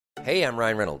Hey, I'm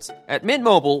Ryan Reynolds. At Mint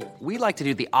Mobile, we like to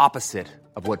do the opposite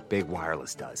of what Big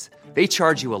Wireless does. They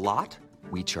charge you a lot,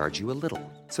 we charge you a little.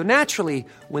 So naturally,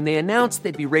 when they announced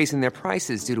they'd be raising their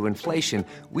prices due to inflation,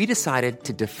 we decided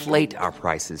to deflate our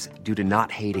prices due to not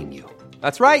hating you.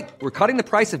 That's right. We're cutting the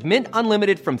price of Mint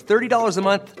Unlimited from $30 a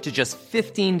month to just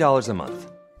 $15 a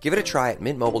month. Give it a try at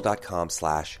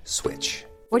mintmobile.com/switch.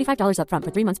 $45 up front for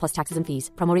 3 months plus taxes and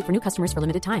fees. Promo rate for new customers for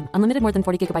limited time. Unlimited more than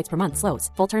 40 gigabytes per month. Slows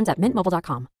full terms at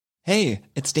mintmobile.com. Hey,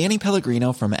 it's Danny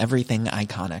Pellegrino from Everything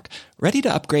Iconic. Ready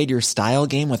to upgrade your style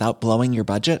game without blowing your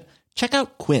budget? Check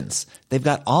out Quince. They've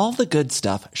got all the good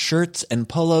stuff, shirts and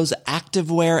polos,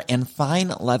 activewear, and fine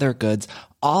leather goods,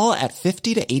 all at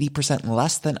 50 to 80%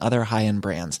 less than other high-end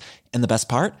brands. And the best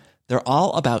part? They're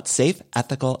all about safe,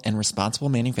 ethical, and responsible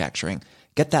manufacturing.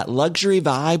 Get that luxury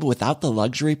vibe without the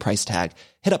luxury price tag.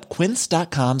 Hit up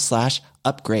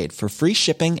quince.com/upgrade for free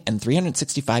shipping and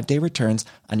 365-day returns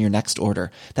on your next order.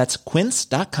 That's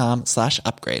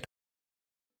quince.com/upgrade.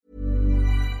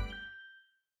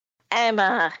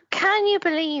 Emma, can you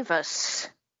believe it?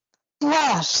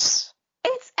 What?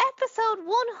 It's episode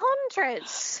 100.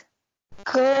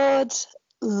 Good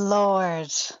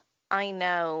Lord. I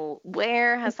know.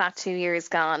 Where has that 2 years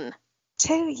gone?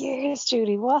 2 years,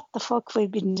 Judy. What the fuck we've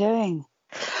been doing?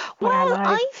 Well,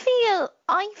 I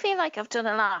feel like I've done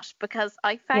a lot because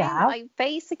I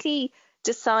basically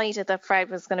decided that Fred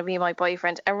was going to be my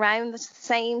boyfriend around the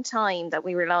same time that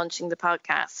we were launching the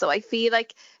podcast. So I feel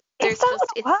like there's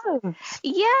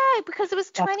because it was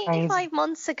 25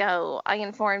 months ago. I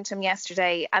informed him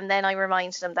yesterday, and then I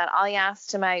reminded him that I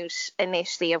asked him out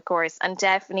initially, of course, and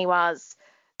definitely was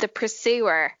the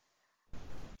pursuer.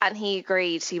 And he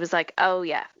agreed. He was like, "Oh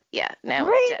yeah, no,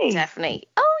 really? Definitely.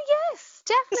 Oh yes,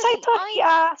 definitely." Because I thought he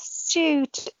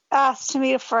asked to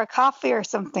meet up for a coffee or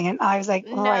something, and I was like,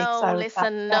 "No, right." So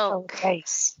listen, look.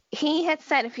 He had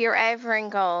said if you're ever in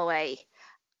Galway,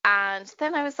 and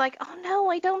then I was like, "Oh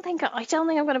no, I don't think I'm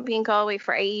going to be in Galway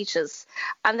for ages."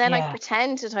 And then I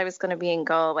pretended I was going to be in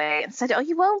Galway and said, "Oh,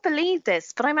 you won't believe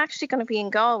this, but I'm actually going to be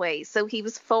in Galway." So he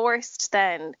was forced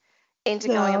then into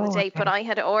going on the date, but I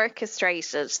had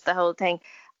orchestrated the whole thing.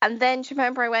 And then, do you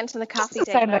remember I went on the coffee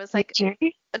date and I was like,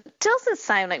 it doesn't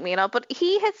sound like me and all, but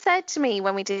he had said to me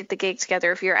when we did the gig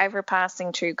together, if you're ever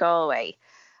passing through Galway.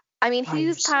 I mean,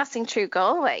 who's passing through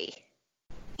Galway?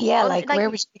 Yeah, like where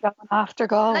would you go after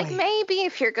Galway? Like maybe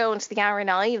if you're going to the Aran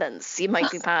Islands, you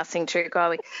might be passing through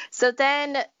Galway. So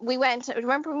then we went on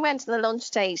the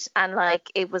lunch date, and like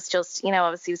it was just,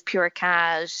 obviously it was pure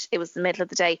cash. It was the middle of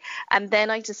the day. And then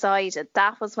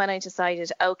that was when I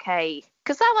decided, okay,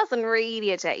 because that wasn't really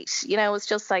a date, it was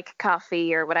just like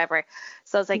coffee or whatever.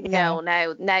 So I was like, no,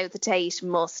 now the date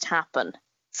must happen.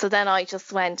 So then I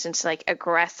just went into like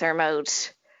aggressor mode.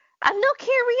 And look,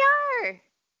 here we are.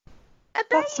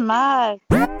 That's mad.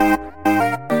 Up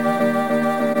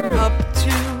to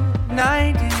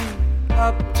 90,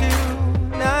 up to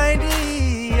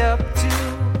 90, up to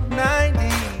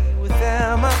 90 with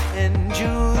Emma and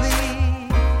Julie.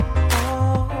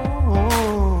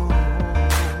 Oh,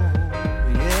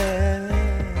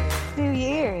 yeah. 2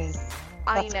 years. That's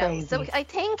I know. crazy. So I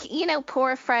think,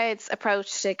 poor Fred's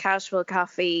approach to casual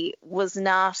coffee was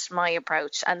not my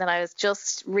approach. And then I was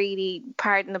just really,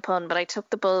 pardon the pun, but I took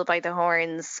the bull by the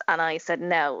horns and I said,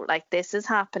 no, like this is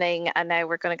happening. And now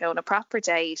we're going to go on a proper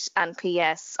date. And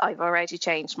P.S. I've already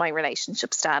changed my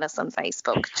relationship status on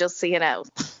Facebook, just so you know.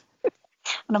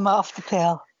 And I'm off the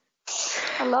pill.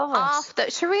 I love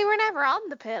it. Sure, we were never on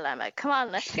the pill, Emma. Come on,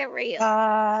 let's get real.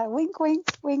 Wink,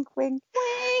 wink, wink, wink.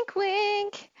 Wink,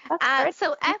 wink.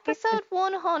 So episode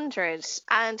 100,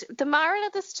 and the moral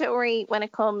of the story when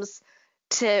it comes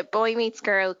to boy meets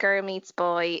girl, girl meets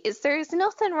boy, is there's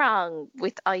nothing wrong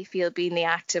with, I feel, being the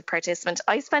active participant.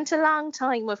 I spent a long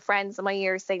time with friends in my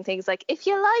years saying things like, if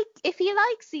you like,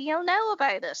 see, you'll know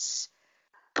about it.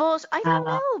 But I don't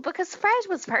know, because Fred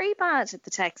was very bad at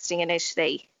the texting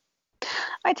initially.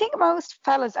 I think most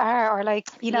fellas are, or like,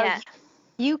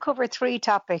 you cover 3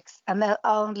 topics and they'll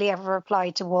only ever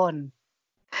reply to one.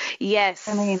 Yes.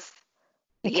 I mean,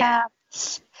 you can't,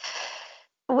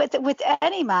 with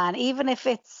any man, even if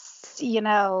it's,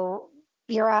 you're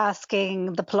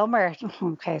asking the plumber.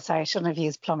 Okay, sorry, I shouldn't have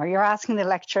used plumber. You're asking the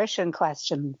electrician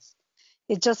questions.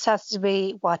 It just has to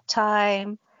be what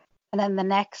time, and then the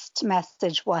next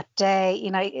message, what day.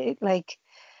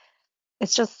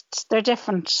 It's just, they're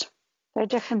different. They're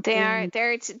different. They're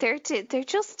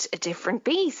just a different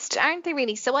beast, aren't they?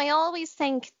 Really. So I always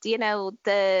think, the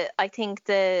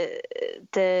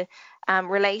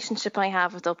relationship I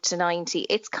have with Up to 90,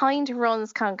 it's kind of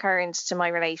runs concurrent to my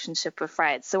relationship with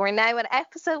Fred. So we're now at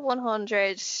episode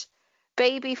 100.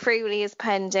 Baby Fruity is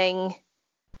pending.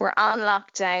 We're on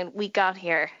lockdown. We got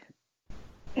here.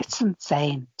 It's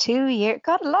insane. 2 years.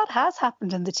 God, a lot has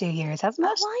happened in the 2 years, hasn't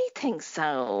it? Oh, I think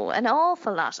so. An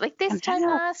awful lot. Like this time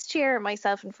last year,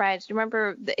 myself and Fred, do you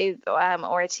remember the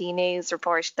RT News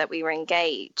report that we were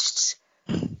engaged?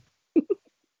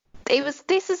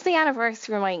 This is the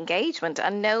anniversary of my engagement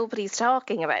and nobody's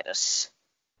talking about it.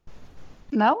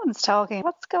 No one's talking.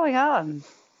 What's going on?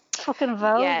 Fucking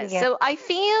vogue. Yeah, so I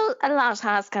feel a lot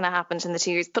has kind of happened in the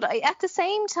 2 years, but at the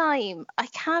same time, I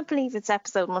can't believe it's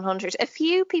episode 100. A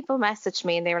few people messaged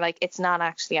me and they were like, it's not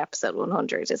actually episode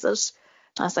 100, is it?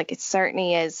 I was like, it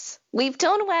certainly is. We've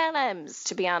done well, Ems,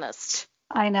 to be honest.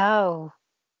 I know.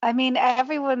 I mean,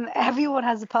 everyone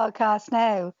has a podcast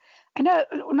now. I know,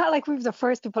 not like we were the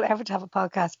first people ever to have a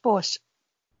podcast, but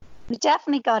we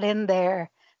definitely got in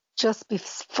there just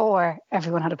before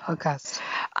everyone had a podcast.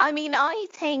 I mean, I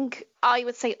think I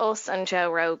would say us and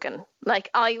Joe Rogan. Like,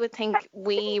 I would think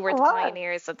we were the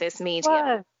pioneers of this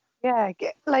medium. Yeah,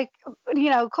 like,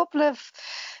 a couple of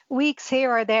weeks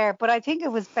here or there, but I think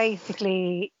it was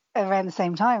basically around the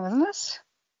same time, wasn't it?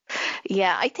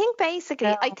 Yeah, I think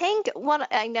basically, I think what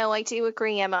I know, I do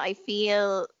agree, Emma. I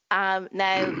feel now,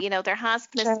 there has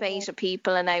been a spate of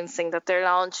people announcing that they're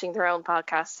launching their own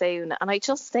podcast soon. And I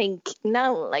just think,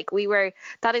 no, like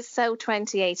that is so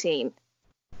 2018.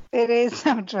 It is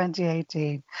so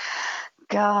 2018.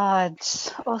 God,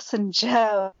 us and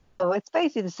Joe. It's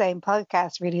basically the same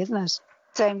podcast, really, isn't it?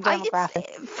 Same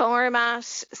demographic. Format,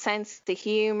 sense of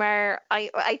humour.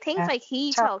 I think like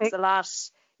he talks a lot.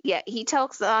 Yeah, he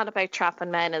talks a lot about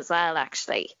trapping men as well,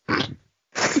 actually.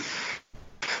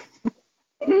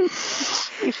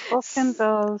 He fucking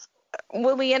does.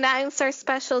 Will we announce our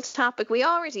special topic? We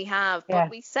already have, but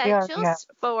we said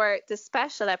for the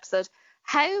special episode,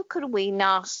 how could we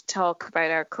not talk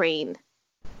about our queen?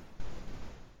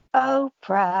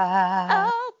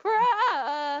 Oprah.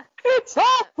 It's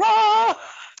Oprah.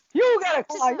 You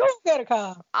get a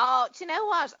car. Oh, do you know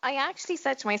what? I actually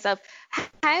said to myself,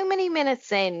 how many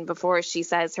minutes in before she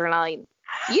says her line,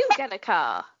 you get a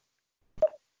car?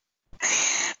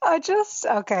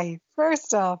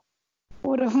 First off,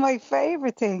 one of my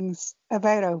favourite things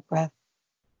about Oprah,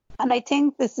 and I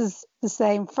think this is the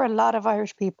same for a lot of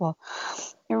Irish people,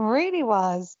 it really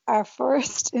was our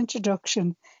first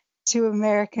introduction to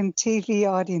American TV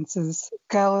audiences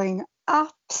going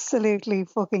absolutely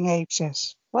fucking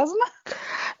apeshit, wasn't it?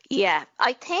 Yeah,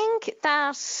 I think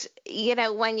that,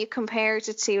 when you compared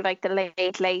it to like the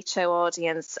Late Show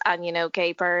audience and,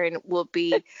 Gay Byrne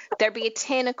there'd be a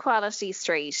tin of Quality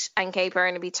Street and Gay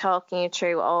Byrne would be talking you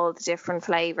through all the different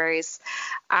flavours.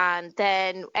 And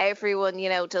then everyone,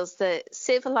 does the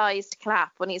civilised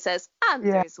clap when he says, and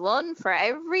there's one for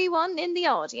everyone in the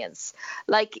audience.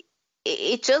 Like,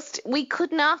 we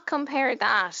could not compare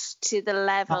that to the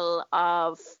level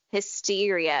of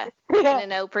hysteria in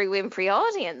an Oprah Winfrey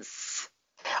audience.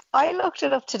 I looked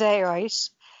it up today, right?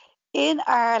 In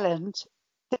Ireland,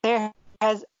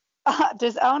 there's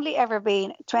only ever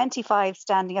been 25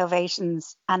 standing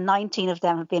ovations, and 19 of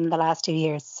them have been in the last 2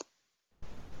 years.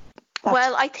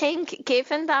 Well, I think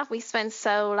given that we spent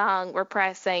so long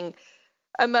repressing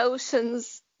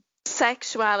emotions,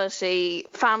 sexuality,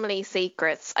 family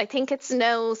secrets, I think it's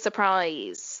no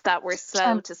surprise that we're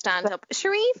slow to stand up.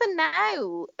 Sure, even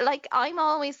now, like, I'm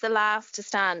always the last to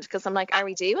stand because I'm like, are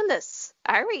we doing this?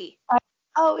 Are we?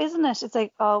 Isn't it? It's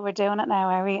like, we're doing it now,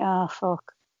 are we? Oh,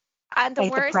 fuck. And the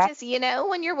worst is,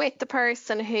 when you're with the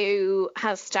person who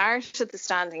has started the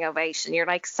standing ovation, you're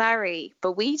like, sorry,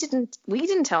 but we didn't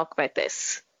talk about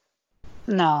this.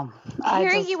 No.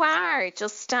 You are,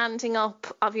 just standing up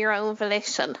of your own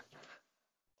volition.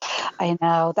 I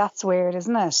know, that's weird,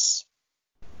 isn't it?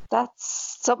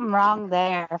 That's something wrong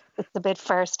there. It's a bit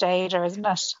first aider, isn't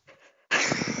it?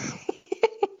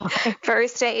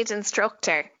 First aid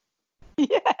instructor.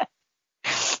 Yeah.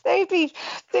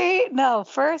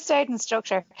 First aid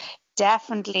instructor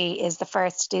definitely is the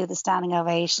first to do the standing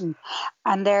ovation.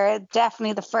 And they're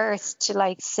definitely the first to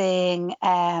like sing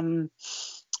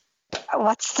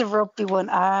what's the rugby one?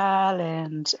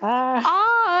 Ireland.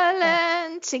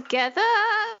 Ireland together,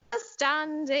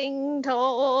 standing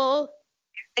tall.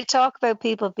 They talk about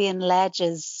people being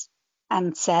ledges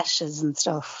and sessions and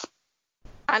stuff.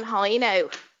 And high now.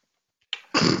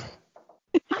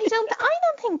 I don't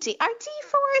think are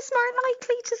D4s more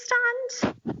likely to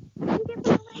stand and give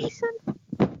an ovation?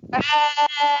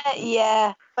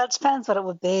 Yeah. Well, it depends what it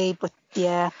would be, but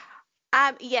yeah.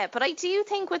 But I do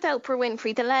think with Oprah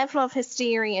Winfrey, the level of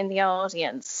hysteria in the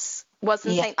audience was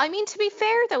insane. I mean, to be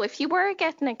fair though, if you were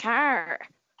getting a car.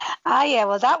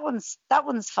 Well, that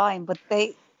one's fine, but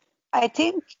I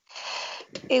think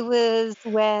it was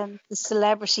when the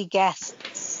celebrity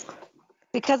guests,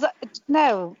 because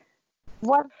no,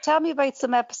 tell me about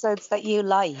some episodes that you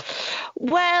like.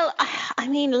 Well, I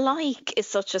mean, like is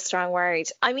such a strong word.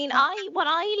 I mean, what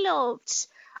I loved,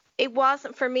 it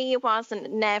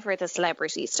wasn't never the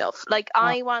celebrity stuff. Like,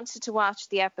 I wanted to watch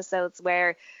the episodes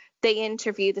where they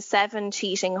interview the 7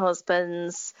 cheating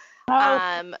husbands.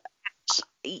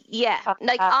 Yeah,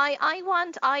 like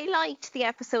I liked the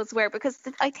episodes where, because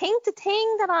I think the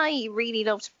thing that I really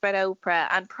loved about Oprah,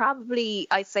 and probably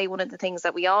I'd say one of the things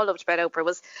that we all loved about Oprah,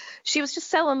 was she was just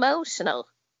so emotional.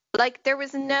 Like, there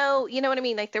was no, you know what I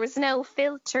mean? Like, there was no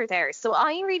filter there. So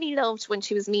I really loved when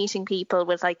she was meeting people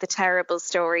with, like, the terrible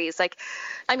stories. Like,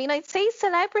 I mean, I'd say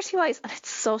celebrity-wise, and it's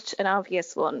such an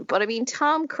obvious one, but I mean,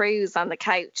 Tom Cruise on the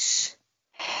couch.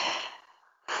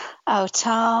 Oh,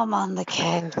 Tom on the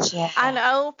couch, yeah. And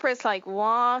Oprah's like,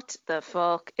 what the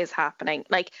fuck is happening?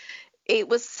 Like, it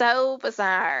was so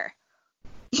bizarre.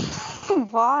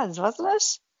 It was, wasn't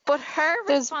it? But her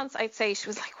response, I'd say, she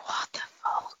was like, what the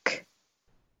fuck?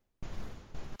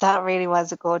 That really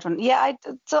was a good one. Yeah,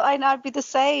 I'd be the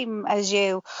same as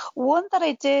you. One that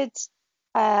I did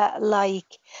like,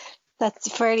 that's a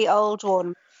fairly old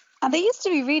one, and they used to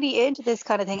be really into this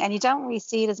kind of thing, and you don't really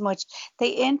see it as much. They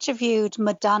interviewed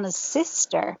Madonna's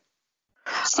sister.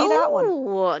 See that one?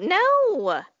 Oh,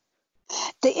 no.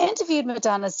 They interviewed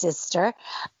Madonna's sister,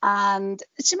 and do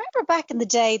you remember back in the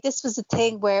day, this was a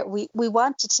thing where we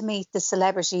wanted to meet the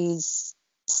celebrities'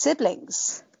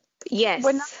 siblings. Yes.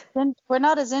 We're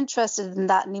not as interested in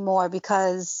that anymore,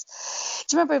 because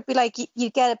do you remember it'd be like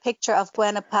you get a picture of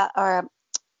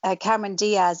Cameron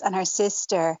Diaz and her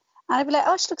sister, and I'd be like,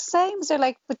 oh, she looks the same as her,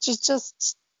 like, but she's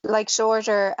just like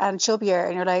shorter and chubbier,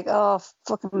 and you're like, oh,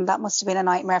 fucking, that must have been a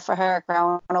nightmare for her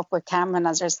growing up with Cameron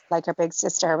as her big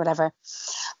sister or whatever.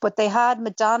 But they had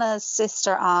Madonna's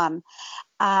sister on,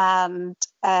 and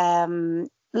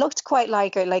looked quite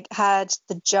like her, like had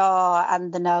the jaw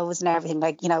and the nose and everything,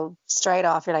 like, you know, straight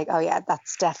off you're like, oh yeah,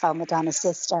 that's defo Madonna's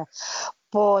sister.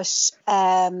 But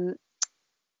the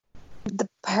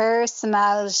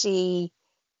personality,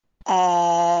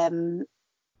 I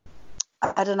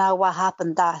don't know what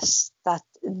happened, that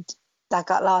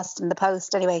got lost in the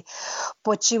post anyway.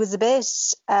 But she was a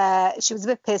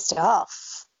bit pissed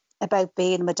off about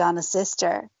being Madonna's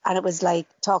sister, and it was like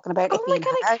talking about oh my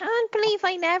god, I can't believe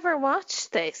I never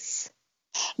watched this.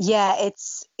 Yeah,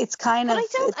 it's kind but of.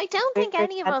 I don't think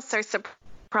any of us are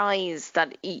surprised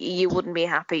that you wouldn't be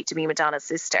happy to be Madonna's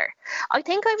sister. I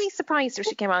think I'd be surprised if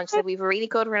she came on and said, we have a really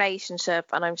good relationship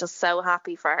and I'm just so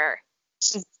happy for her.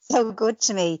 She's so good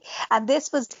to me. And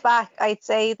this was back, I'd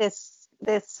say this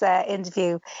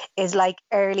interview is like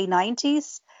early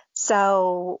 90s.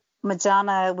 So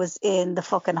Madonna was in the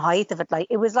fucking height of it. Like,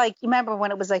 it was like, you remember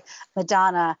when it was like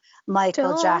Madonna,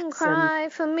 Michael Jackson. Don't cry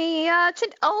for me.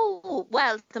 Oh,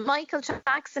 well, the Michael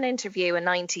Jackson interview in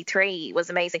 93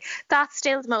 was amazing. That's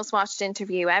still the most watched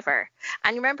interview ever.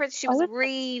 And you remember she was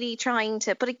really trying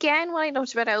to, but again, what I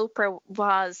loved about Oprah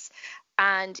was,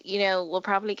 and, you know, we'll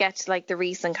probably get to like the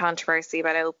recent controversy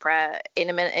about Oprah in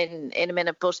a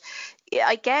minute. But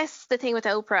I guess the thing with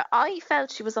Oprah, I felt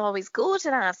she was always good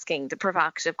at asking the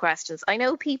provocative questions. I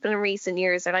know people in recent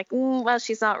years are like, well,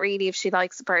 she's not really. If she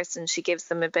likes a person, she gives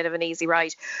them a bit of an easy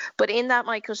ride. But in that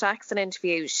Michael Jackson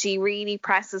interview, she really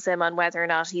presses him on whether or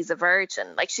not he's a virgin.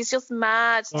 Like, she's just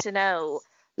mad to know,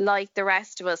 like the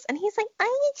rest of us. And he's like, I'm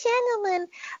a gentleman.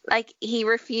 Like, he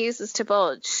refuses to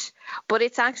budge. But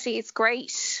it's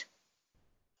great.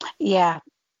 Yeah.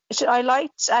 I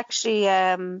liked actually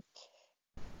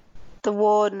the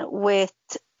one with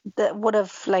one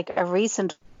of like a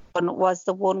recent one was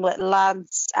the one with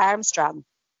Lance Armstrong.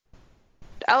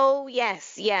 Oh,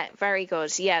 yes. Yeah, very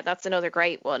good. Yeah, that's another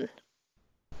great one.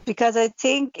 Because I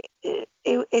think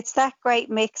it's that great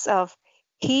mix of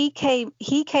he came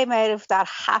out of that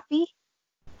happy,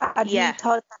 and he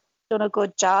thought he'd done a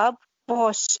good job,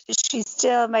 but she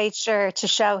still made sure to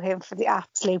show him for the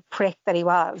absolute prick that he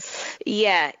was.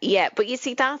 Yeah. But you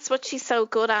see, that's what she's so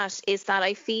good at, is that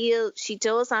I feel she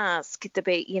does ask the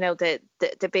big, you know, the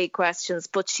big questions,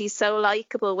 but she's so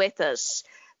likable with it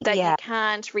that you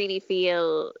can't really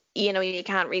feel, you know, you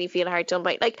can't really feel hard done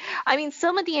by. Like, I mean,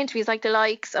 some of the interviews, like the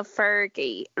likes of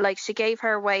Fergie, like she gave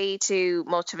her way too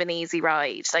much of an easy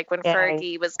ride. Like when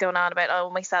Fergie was going on about, oh,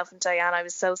 myself and Diana, I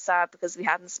was so sad because we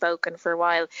hadn't spoken for a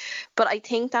while. But I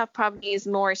think that probably is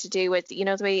more to do with, you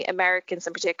know, the way Americans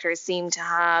in particular seem to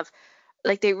have,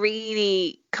 like, they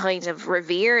really kind of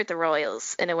revere the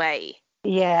royals in a way.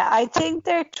 Yeah, I think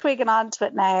they're twigging onto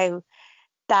it now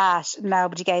that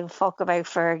nobody gave a fuck about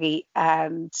Fergie,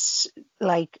 and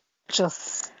like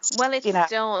just, Well, it's you know,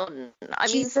 done. I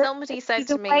mean, somebody said she's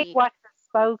to a Weight me, Watchers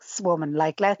spokeswoman.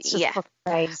 Like, let's just yeah. fucking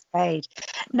praise paid.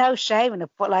 No shame in it,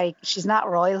 but like, she's not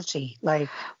royalty. Like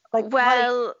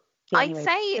Well, I'd anyway,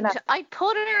 say you know. I'd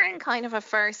put her in kind of a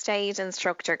first aid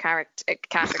instructor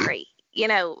category. You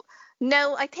know,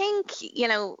 no, I think, you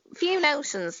know, few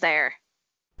notions there.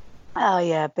 Oh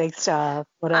yeah, big stuff.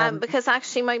 But Because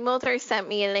actually my mother sent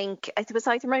me a link. It was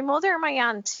either my mother or my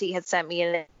auntie had sent me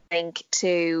a link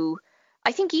to,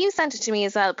 I think you sent it to me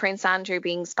as well, Prince Andrew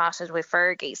being spotted with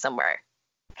Fergie somewhere.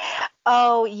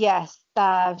 oh yes,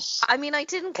 that. I mean, I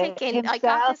didn't click in. I Himself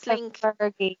got this and link.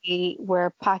 Fergie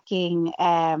were packing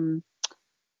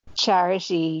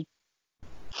charity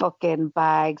fucking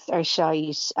bags or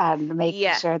shite and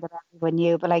making sure that everyone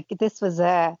knew. But like, this was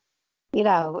you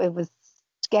know, it was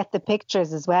to get the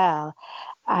pictures as well.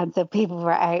 And so people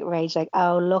were outraged, like,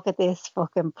 oh, look at this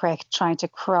fucking prick trying to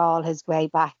crawl his way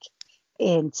back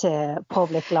into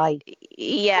public life.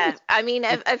 Yeah, I mean,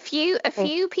 a few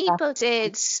people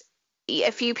did.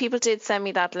 A few people did send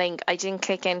me that link. I didn't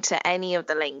click into any of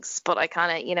the links, but I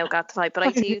kind of, you know, got the vibe. But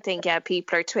I do think, yeah,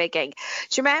 people are twigging.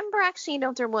 Do you remember actually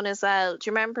another one as well? Do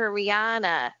you remember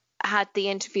Rihanna had the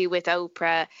interview with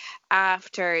Oprah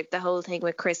after the whole thing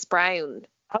with Chris Brown?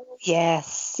 Oh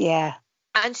yes, yeah.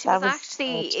 And she was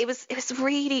actually, it was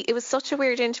such a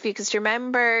weird interview because do you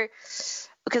remember?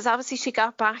 Because obviously she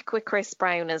got back with Chris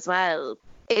Brown as well.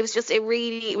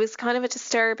 It was kind of a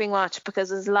disturbing watch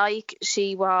because it was like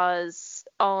she was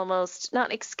almost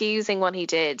not excusing what he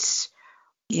did,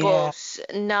 but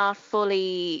not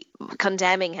fully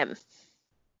condemning him.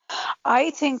 I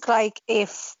think like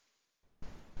if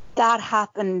that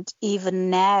happened even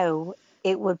now,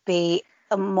 it would be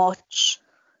a much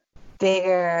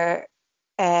bigger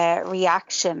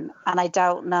reaction. And I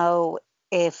don't know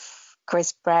if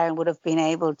Chris Brown would have been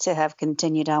able to have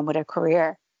continued on with her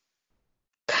career.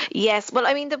 Yes, well,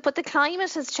 I mean, but the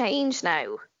climate has changed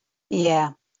now.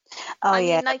 Yeah. Oh, I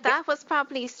mean, like, that was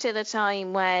probably still a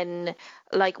time when,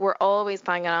 like, we're always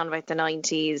banging on about the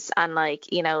 90s and,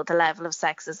 like, you know, the level of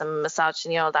sexism,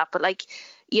 misogyny, all that. But, like,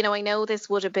 you know, I know this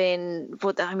would have been,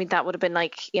 but I mean, that would have been,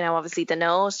 like, you know, obviously the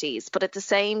noughties. But at the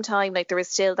same time, like, there was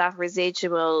still that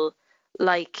residual,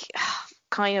 like,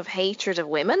 kind of hatred of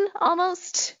women,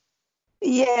 almost.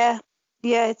 Yeah.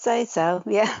 Yeah, I'd say so.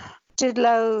 Yeah. Did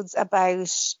loads about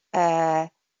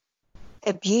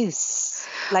abuse.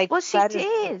 Like, well, she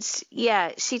did.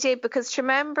 Yeah, she did, because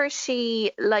remember,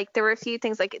 she, like, there were a few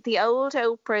things like the old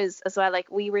Oprahs as well. Like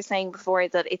we were saying before,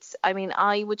 that it's, I mean,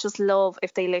 I would just love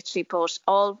if they literally put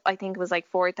all, I think it was like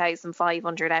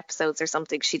 4,500 episodes or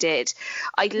something she did.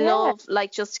 I'd love,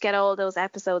 like, just to get all those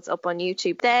episodes up on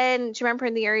YouTube. Then do you remember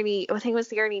in the early, I think it was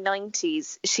the early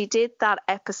 90s, she did that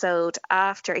episode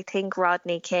after, I think,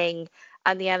 Rodney King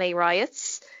and the LA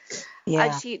riots.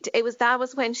 Yeah. And that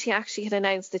was when she actually had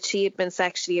announced that she had been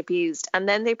sexually abused. And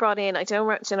then they brought in, I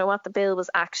don't know what the bill was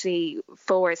actually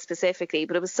for specifically,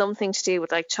 but it was something to do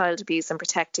with like child abuse and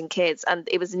protecting kids. And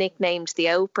it was nicknamed the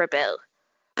Oprah bill.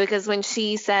 Because when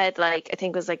she said, like, I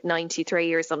think it was like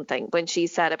 93 or something, when she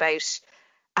said about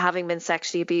having been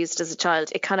sexually abused as a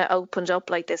child, it kind of opened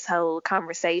up like this whole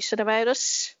conversation about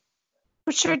it.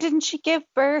 But sure, didn't she give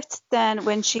birth then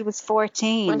when she was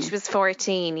 14? When she was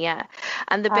 14, yeah.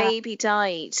 And the baby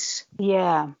died.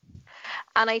 Yeah.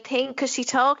 And I think because she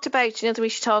talked about, you know, the way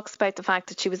she talks about the fact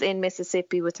that she was in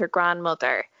Mississippi with her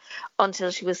grandmother until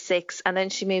she was 6, and then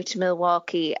she moved to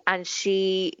Milwaukee, and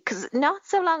because not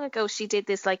so long ago she did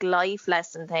this like life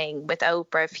lesson thing with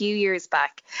Oprah a few years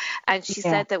back, and she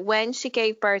said that when she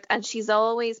gave birth, and she's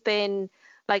always been,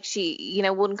 like, she, you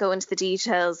know, wouldn't go into the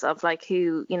details of like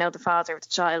who, you know, the father of the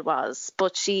child was,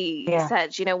 but she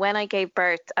said, you know, when I gave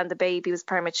birth and the baby was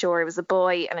premature, it was a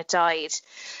boy and it died,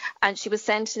 and she was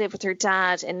sent to live with her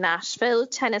dad in Nashville,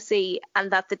 Tennessee,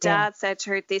 and that the dad said to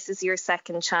her, "This is your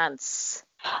second chance."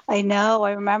 I know,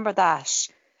 I remember that.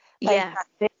 Like,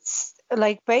 it's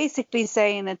like basically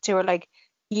saying it to her, like,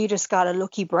 you just got a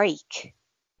lucky break,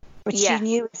 but she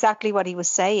knew exactly what he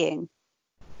was saying.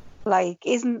 Like,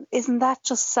 isn't that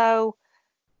just so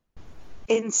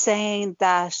insane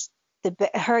that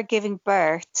her giving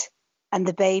birth and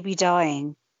the baby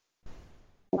dying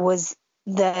was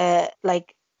the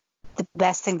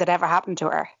best thing that ever happened to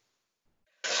her?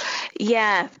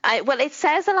 Yeah, well, it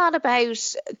says a lot about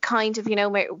kind of, you know,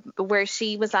 where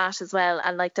she was at as well,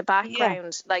 and like the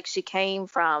background, like she came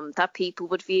from, that people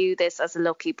would view this as a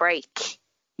lucky break.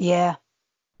 Yeah,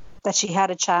 that she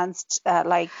had a chance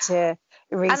to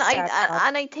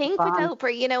And I think with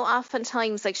Oprah, you know,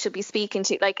 oftentimes like she'll be speaking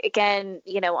to, like, again,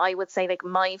 you know, I would say like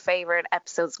my favorite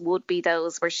episodes would be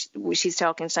those where she's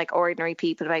talking to like ordinary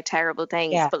people about terrible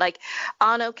things. Yeah. But like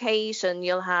on occasion,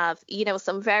 you'll have, you know,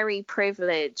 some very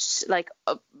privileged, like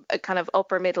a kind of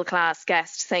upper middle class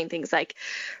guest saying things like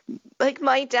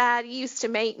my dad used to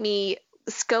make me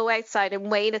go outside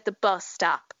and wait at the bus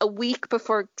stop a week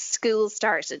before school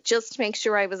started just to make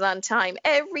sure I was on time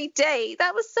every day.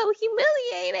 That was so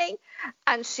humiliating.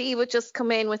 And she would just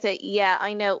come in with it. Yeah,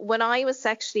 I know. When I was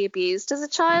sexually abused as a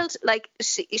child, like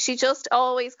she just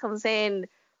always comes in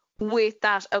with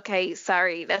that. Okay,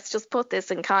 sorry, let's just put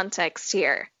this in context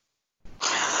here.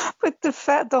 But the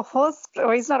husband,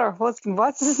 or he's not her husband,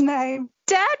 what's his name?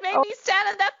 Dad made me stand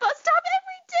at that bus stop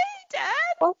every day,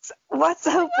 Dad. What's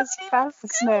Oprah's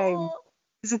fella's name?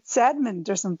 Is it Stedman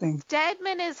or something?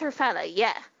 Stedman is her fella,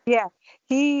 yeah. Yeah,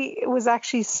 he was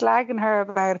actually slagging her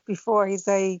about it before. He's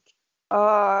like,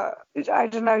 I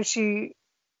don't know, she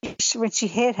when she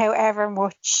hit however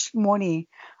much money,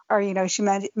 or, you know, she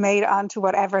made it onto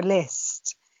whatever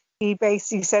list, he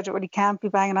basically said, well, he can't be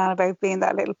banging on about being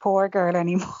that little poor girl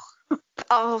anymore.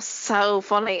 Oh, so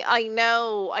funny. I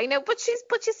know. But you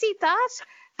see that?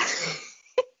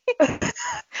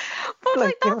 But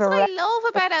like that's what I love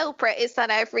about Oprah, is that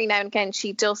every now and again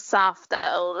she does soft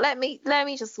though. Let me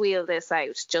just wheel this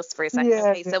out just for a second.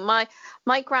 Yeah. Okay, so my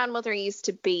grandmother used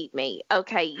to beat me.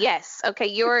 Okay, yes. Okay,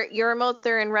 your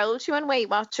mother enrolled you in Weight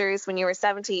Watchers when you were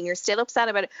 17. You're still upset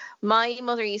about it. My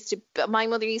mother used to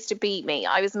beat me.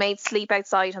 I was made sleep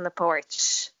outside on the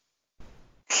porch.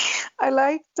 I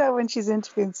like that when she's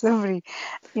interviewing somebody,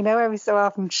 you know, every so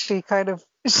often she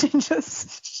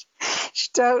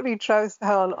totally throws the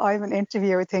whole I'm an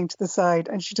interviewer thing to the side,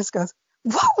 and she just goes,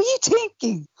 what were you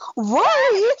thinking? What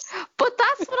were you? But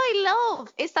that's what I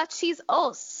love, is that she's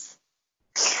us.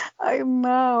 I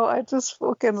know, I just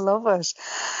fucking love it.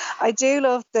 I do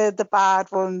love the bad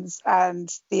ones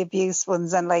and the abuse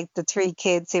ones, and like the 3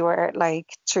 kids who were like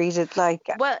treated like,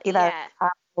 well, you know,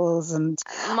 apples, and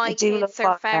my kids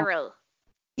are feral.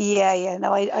 Yeah,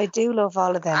 no, I do love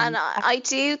all of them. And I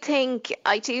do think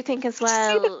as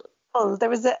well. There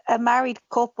was a married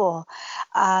couple,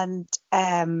 and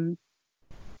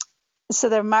so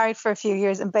they're married for a few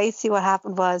years, and basically what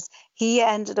happened was he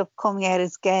ended up coming out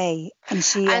as gay, and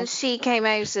she came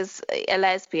out as a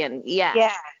lesbian.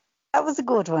 Yeah, that was a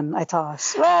good one, I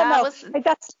thought. Well,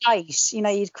 that's nice. You know,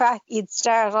 you'd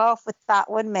start off with that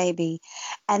one maybe,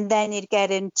 and then you'd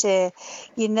get into,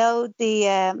 you know,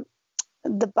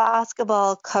 the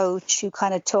basketball coach who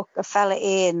kind of took a fella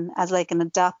in as like an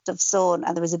adoptive son,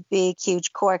 and there was a big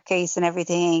huge court case and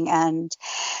everything, and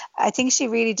I think she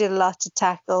really did a lot to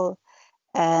tackle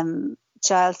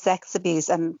child sex abuse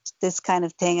and this kind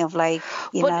of thing of like,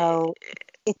 you know,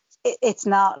 it's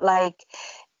not like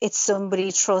it's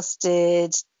somebody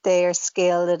trusted, they're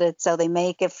skilled at it, so they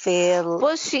make it feel.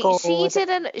 Well, she did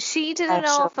an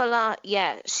awful lot.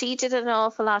 Yeah, she did an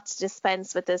awful lot to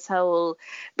dispense with this whole,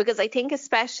 because I think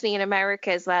especially in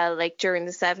America as well, like during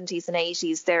the 70s and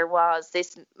 80s, there was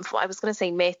this, I was going to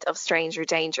say myth of stranger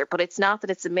danger, but it's not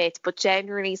that it's a myth, but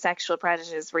generally sexual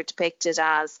predators were depicted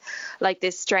as like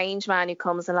this strange man who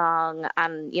comes along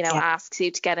and, you know, asks you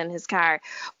to get in his car.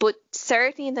 But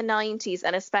certainly in the 90s,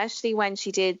 and especially when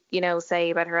she did, you know,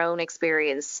 say about her own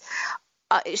experience,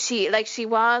 she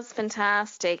was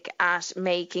fantastic at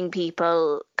making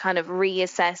people kind of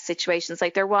reassess situations.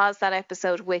 Like there was that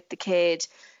episode with the kid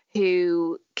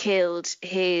who killed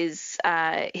his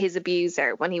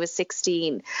abuser when he was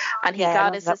 16, and he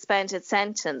got a suspended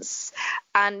sentence.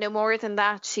 And no more than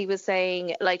that, she was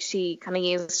saying, like, she kind of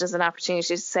used it as an opportunity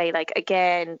to say, like,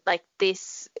 again, like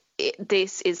this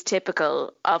is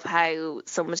typical of how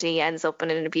somebody ends up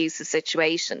in an abusive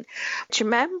situation. Do you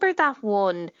remember that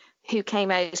one who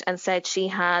came out and said she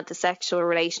had the sexual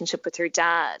relationship with her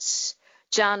dad,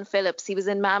 John Phillips? He was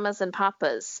in Mamas and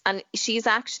Papas, and she's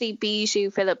actually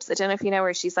Bijou Phillips. I don't know if you know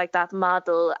her. She's like that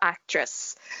model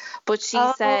actress, but she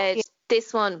said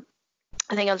this one,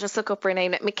 I think I'll just look up her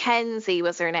name. Mackenzie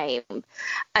was her name.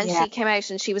 And she came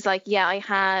out and she was like, yeah, I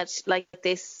had like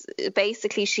this,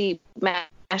 basically she met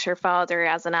her father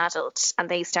as an adult and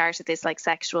they started this like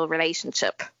sexual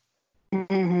relationship.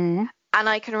 Mm-hmm. And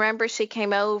I can remember she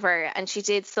came over and she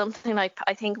did something like,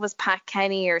 I think it was Pat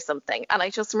Kenny or something. And I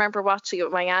just remember watching it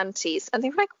with my aunties and they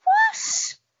were like, what?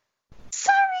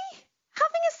 Sorry,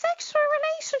 having a sexual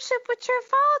relationship with your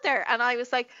father? And I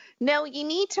was like, no, you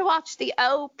need to watch the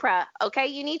Oprah, okay?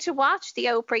 You need to watch the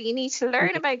Oprah. You need to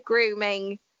learn about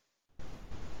grooming.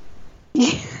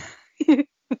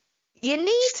 You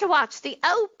need to watch the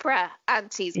Oprah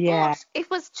aunties. Yeah. But it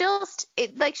was just,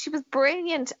 like, she was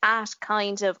brilliant at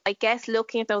kind of, I guess,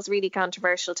 looking at those really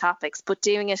controversial topics, but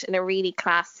doing it in a really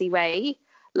classy way.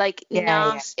 Like,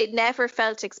 it never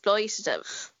felt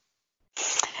exploitative.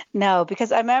 No, because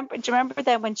do you remember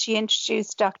then when she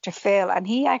introduced Dr. Phil, and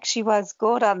he actually was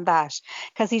good on that,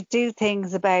 because he'd do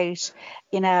things about,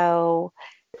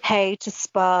 how to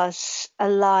spot a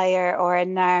liar or a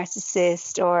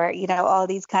narcissist or, all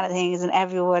these kind of things, and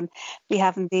everyone be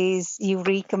having these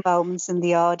eureka moments in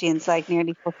the audience, like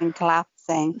nearly fucking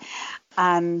collapsing.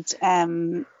 And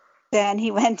then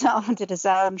he went on to the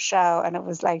Zone show, and it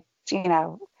was like, I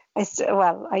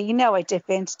dip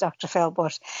into Dr. Phil,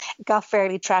 but it got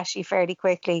fairly trashy fairly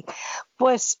quickly.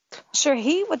 But sure,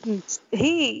 he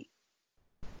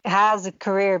has a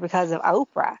career because of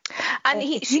Oprah. And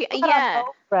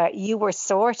Oprah, you were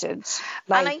sorted.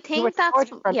 Like, and I think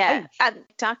that's, and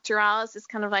Dr. Oz is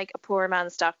kind of like a poor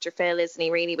man's Dr. Phil, isn't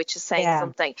he, really, which is saying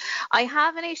something. I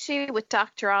have an issue with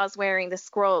Dr. Oz wearing the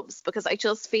scrubs, because I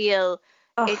just feel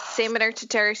it's similar to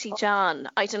Dirty John.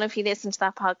 I don't know if you listen to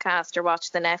that podcast or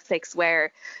watch the Netflix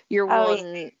where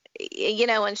and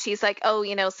she's like,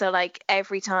 so like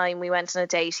every time we went on a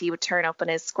date, he would turn up in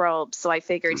his scrubs. So I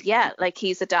figured, like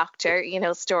he's a doctor,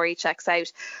 story checks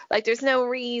out. Like there's no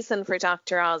reason for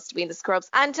Dr. Oz to be in the scrubs.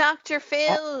 And Dr.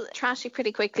 Phil, trashy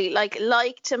pretty quickly,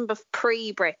 liked him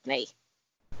pre-Britney.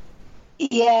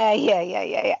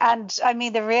 Yeah. And I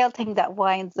mean, the real thing that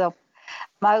winds up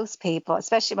most people,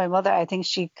 especially my mother, I think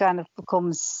she kind of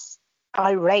becomes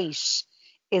irate,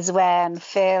 is when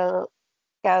Phil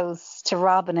goes to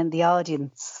Robin in the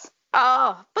audience.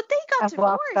 Oh, but they got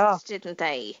divorced, didn't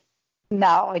they?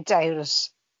 No, I doubt it.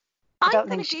 I don't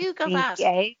think she'd be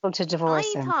able to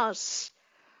divorce him.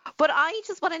 But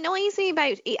what annoys me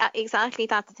about exactly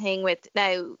that, the thing with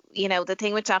now, the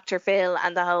thing with Dr. Phil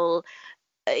and the whole,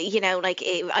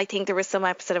 I think there was some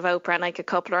episode of Oprah and like a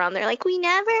couple are on there like, we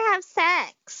never have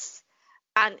sex.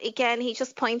 And again, he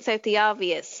just points out the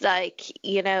obvious, like,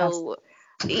 did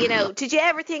you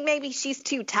ever think maybe she's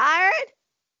too tired?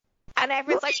 And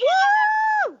everyone's like,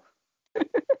 woo!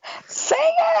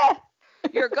 Sing it!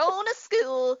 You're going to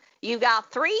school, you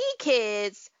got 3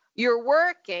 kids, you're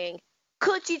working.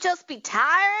 Could you just be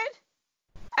tired?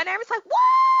 And everyone's like,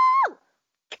 woo!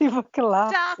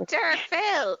 Dr.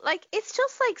 Phil, like, it's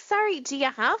just like, sorry, do you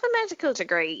have a medical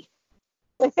degree?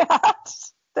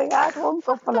 They had one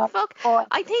couple of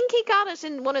I think he got it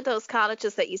in one of those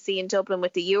colleges that you see in Dublin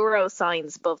with the Euro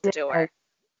signs above the door.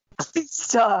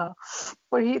 Stop.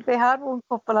 But they had one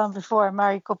couple on before, a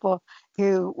married couple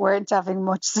who weren't having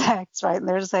much sex, right? And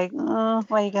they're just like,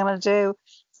 what are you going to do?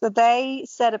 So they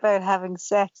set about having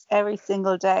sex every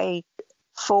single day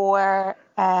for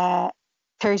 30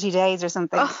 days or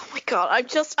something. Oh my God,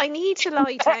 I need to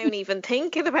lie down even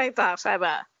thinking about that,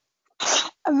 Emma.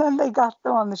 And then they got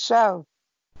them on the show.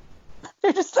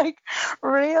 They're just like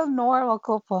real normal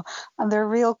couple, and they're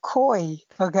real coy,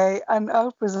 okay? And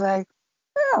Oprah's like,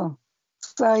 oh,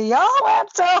 so y'all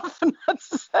went off and had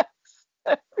sex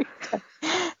every day.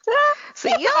 So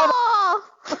y'all,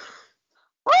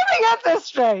 let me get this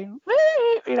straight.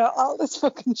 All this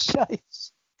fucking shit.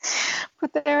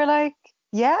 But they were like,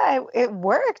 yeah, it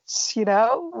worked,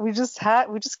 we just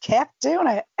kept doing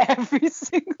it every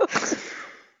single day.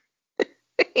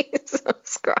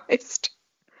 Jesus Christ.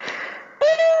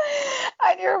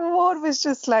 And your one was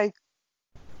just like,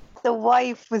 the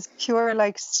wife was pure,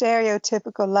 like,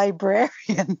 stereotypical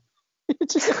librarian.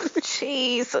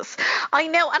 Jesus. I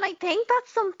know, and I think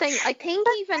that's something, I think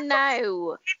even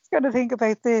now. I'm going to think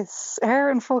about this. Her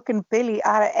and fucking Billy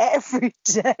at it every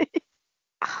day.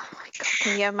 Oh my God,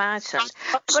 can you imagine?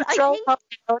 But I think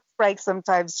break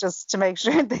sometimes just to make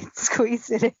sure they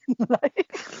squeeze it in.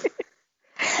 Like,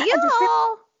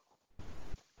 y'all.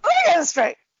 Let me get it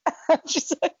straight.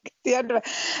 She's like at the end of it.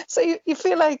 So you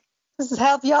feel like this has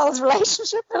helped y'all's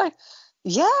relationship? They're like,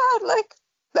 yeah, like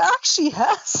actually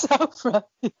has, Oprah.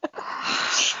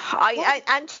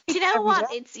 And you know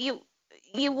what? It's you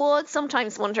would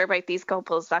sometimes wonder about these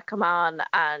couples that come on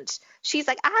and she's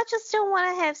like, I just don't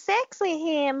want to have sex with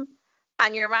him.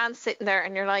 And your man's sitting there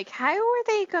and you're like, how are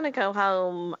they going to go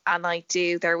home and like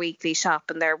do their weekly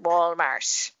shop in their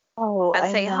Walmart?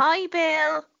 And say, hi,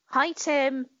 Bill. Hi,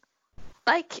 Tim.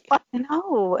 Like, I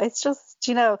know. It's just,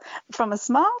 from a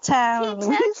small town. He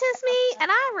touches me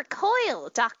and I recoil,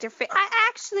 Dr. Phil.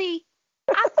 I feel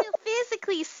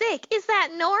physically sick. Is that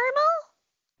normal?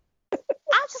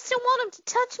 I just don't want him to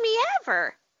touch me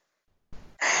ever.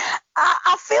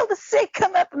 I feel the sick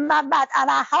come up in my mouth and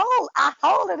I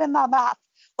hold it in my mouth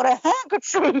with a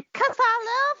handkerchief. Because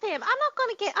I love him. I'm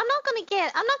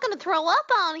not gonna throw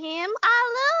up on him.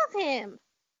 I love him.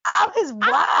 How is I'll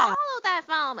wow? follow that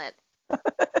vomit.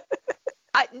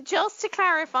 Just to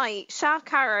clarify, Shad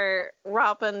Carter,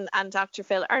 Robin, and Dr.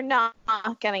 Phil are not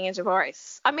getting a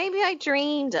divorce. Maybe I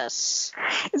dreamed it. Is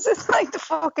this like the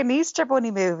fucking Easter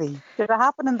Bunny movie? Did it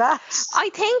happen in that? I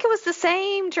think it was the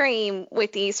same dream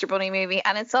with the Easter Bunny movie,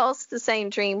 and it's also the same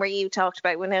dream where you talked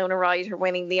about Winona Ryder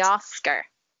winning the Oscar.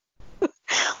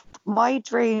 My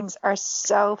dreams are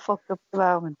so fucked up at the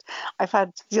moment. I've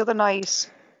had the other night.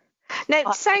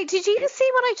 Now, sorry, did you see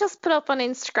what I just put up on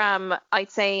Instagram? I'd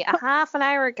say a half an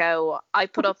hour ago, I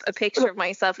put up a picture of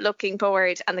myself looking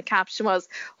bored, and the caption was,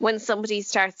 when somebody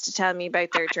starts to tell me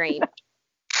about their dream.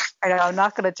 I know, I'm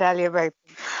not going to tell you about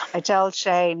them. I told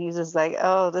Shane, he's just like,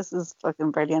 oh, this is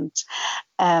fucking brilliant.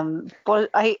 But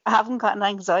I haven't gotten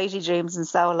anxiety dreams in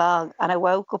so long, and I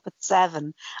woke up at 7,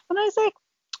 and I was like,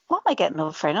 what am I getting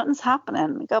up for? Nothing's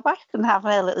happening. Go back and have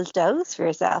a little doze for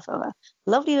yourself. A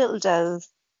lovely little doze.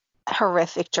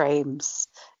 Horrific dreams,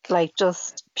 like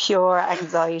just pure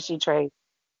anxiety dreams.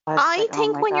 I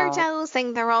think when you're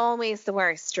dozing, they're always the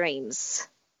worst dreams.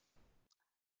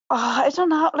 Oh, I don't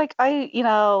know. Like I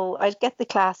get the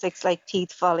classics like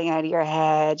teeth falling out of your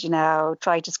head,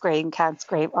 try to scream, can't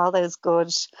scream, all those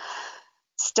good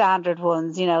standard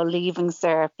ones, leaving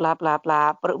cert, blah, blah,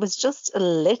 blah. But it was just a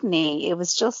litany. It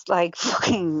was just like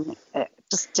fucking, it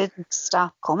just didn't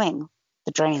stop coming,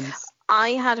 the dreams.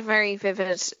 I had a very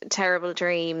vivid, terrible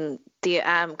dream the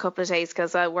couple of days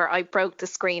ago where I broke the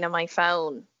screen on my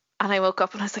phone, and I woke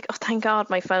up and I was like, oh, thank God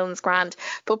my phone's grand.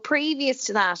 But previous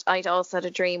to that, I'd also had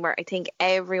a dream where I think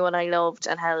everyone I loved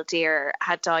and held dear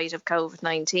had died of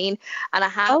COVID-19. And I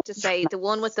have to say, the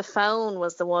one with the phone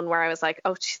was the one where I was like,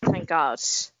 oh, thank God.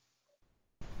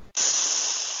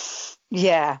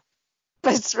 Yeah.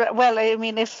 But, well, I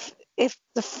mean, if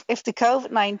the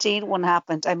COVID-19 one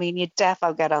happened, I mean, you'd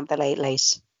defo get on the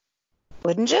late,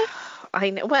 wouldn't you?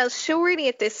 I know. Well, surely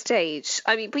at this stage.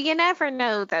 I mean, but you never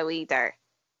know, though, either.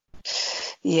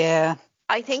 Yeah.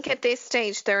 I think at this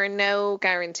stage there are no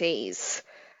guarantees.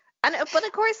 But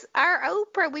of course, our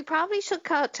Oprah, we probably should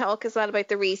talk as well about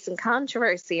the recent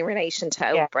controversy in relation to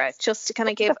Oprah, just to kind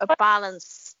of give a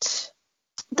balanced.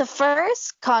 The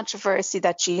first controversy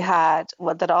that she had,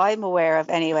 that I'm aware of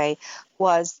anyway,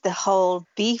 was the whole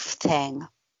beef thing.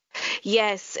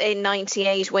 Yes, in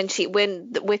 '98 when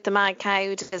with the mad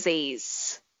cow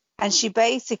disease. And she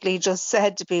basically just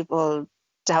said to people,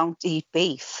 don't eat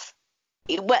beef.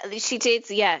 Well, she did,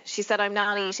 yeah. She said, I'm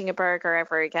not eating a burger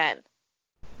ever again.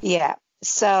 Yeah.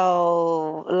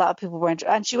 So a lot of people weren't,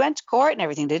 and she went to court and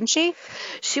everything, didn't she?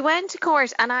 She went to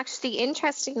court, and actually,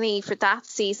 interestingly, for that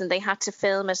season, they had to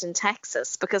film it in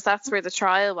Texas because that's where the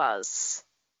trial was.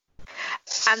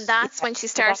 And that's when she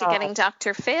started getting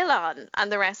Dr. Phil on,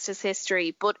 and the rest is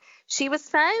history. But she was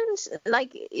found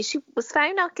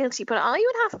not guilty. But I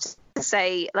would have to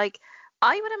say, like,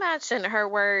 I would imagine her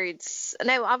words.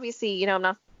 Now, obviously, I'm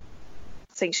not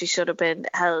saying she should have been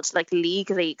held like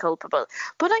legally culpable,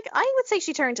 but like I would say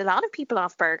she turned a lot of people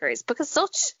off burgers because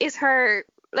such is her.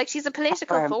 Like, she's a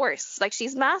political force. Like,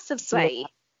 she's massive sway.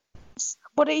 Yeah.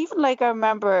 But even like I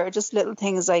remember just little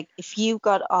things like if you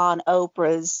got on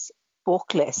Oprah's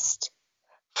book list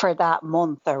for that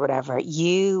month or whatever,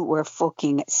 you were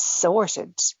fucking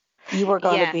sorted. You were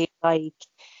going to be like,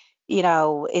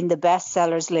 in the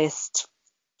bestsellers list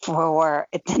for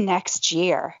the next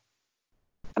year.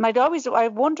 And I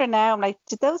wonder now, I'm like,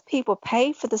 did those people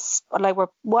pay for this? Like,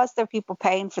 was there people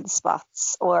paying for the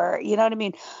spots? Or, you know what I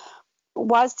mean?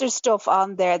 Was there stuff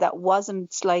on there that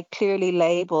wasn't like clearly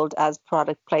labeled as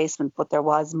product placement, but there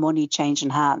was money changing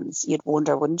hands? You'd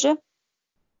wonder, wouldn't you?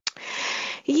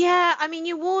 Yeah, I mean,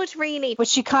 you would really. But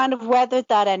she kind of weathered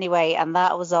that anyway, and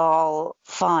that was all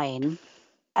fine.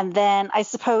 And then I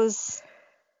suppose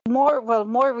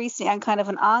more recently, and kind of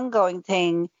an ongoing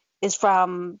thing, is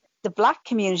from the black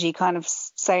community kind of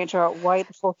saying to her, why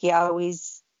the fuck you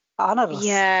always on us?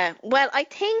 Yeah, well, I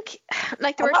think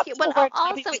like there were people, well,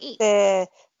 also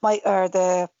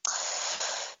the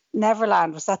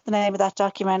Neverland, was that the name of that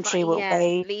documentary? Yeah,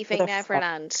 Leaving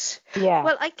Neverland. Yeah.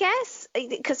 Well, I guess,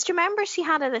 because do you remember she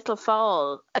had a little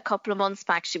fall a couple of months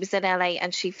back? She was in LA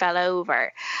and she fell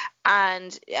over,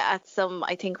 and at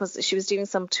she was doing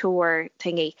some tour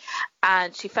thingy,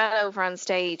 and she fell over on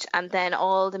stage, and then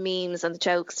all the memes and the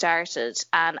jokes started,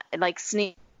 and like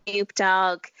Snoop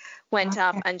Dogg went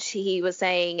up, and he was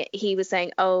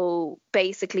saying, oh,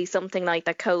 basically something like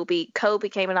that. Kobe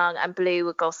came along and blew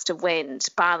a gust of wind,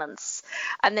 balance.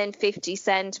 And then 50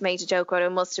 Cent made a joke where it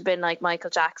must have been like Michael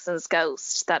Jackson's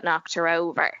ghost that knocked her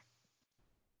over.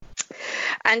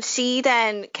 And she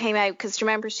then came out, because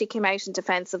remember she came out in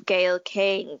defence of Gayle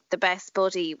King, the best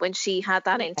buddy, when she had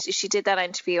that she did that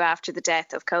interview after the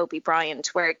death of Kobe Bryant,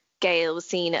 where Gayle was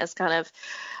seen as kind of,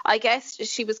 I guess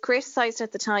she was criticised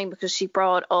at the time because she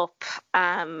brought up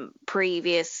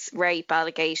previous rape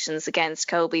allegations against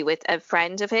Kobe with a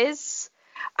friend of his,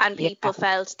 and people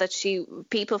felt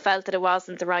that it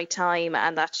wasn't the right time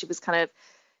and that she was kind of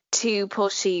too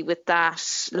pushy with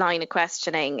that line of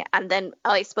questioning. And then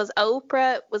I suppose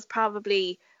Oprah was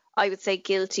probably, I would say,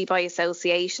 guilty by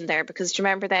association there, because do you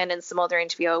remember then in some other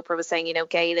interview Oprah was saying, you know,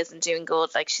 Gayle isn't doing good,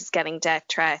 like she's getting death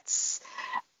threats.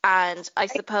 And I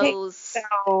suppose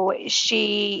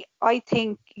I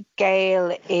think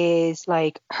Gayle is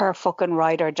like her fucking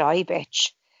ride or die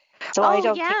bitch. So I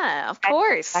don't think of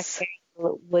course.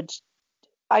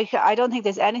 I don't think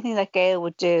there's anything that Gayle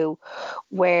would do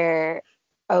where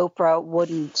Oprah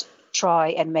wouldn't try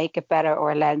and make it better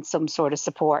or lend some sort of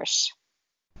support.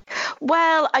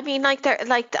 Well, I mean,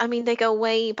 they go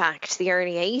way back to the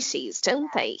early 80s,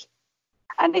 don't they?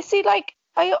 And they see, like,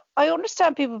 I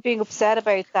understand people being upset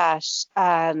about that,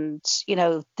 and, you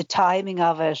know, the timing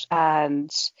of it, and,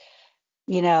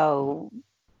 you know,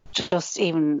 just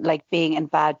even like being in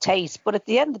bad taste. But at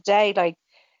the end of the day, like,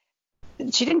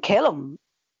 she didn't kill him.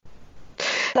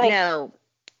 Like, no.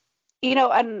 You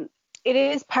know, and it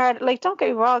is part, like, don't get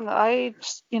me wrong,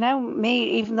 me,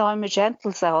 even though I'm a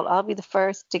gentle soul, I'll be the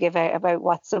first to give out about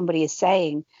what somebody is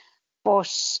saying.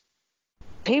 But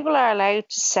people are allowed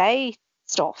to say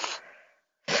stuff.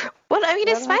 Well, I mean,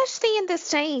 especially in the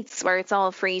States where it's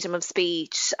all freedom of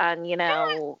speech and, you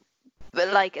know,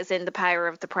 like, as in the power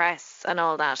of the press and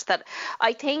all that, that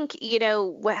I think, you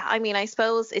know, I mean, I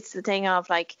suppose it's the thing of,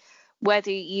 like,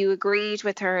 whether you agreed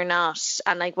with her or not,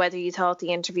 and like whether you thought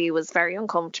the interview was very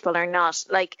uncomfortable or not.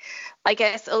 Like, I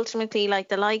guess ultimately, like,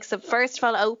 the likes of, first of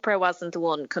all, Oprah wasn't the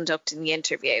one conducting the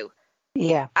interview.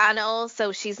 Yeah. And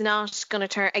also, she's not going to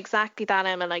turn, exactly that,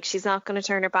 Emma, like, she's not going to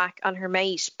turn her back on her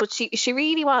mate. But she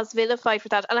really was vilified for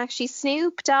that. And actually,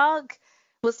 Snoop Dogg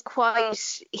was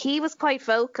quite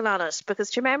vocal on it, because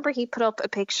do you remember he put up a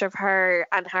picture of her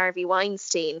and Harvey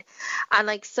Weinstein, and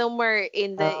like somewhere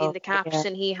in the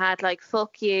caption he had like,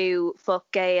 fuck you,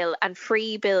 fuck Gayle, and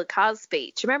free Bill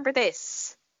Cosby. Do you remember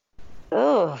this?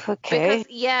 Oh, okay.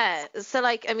 Because, so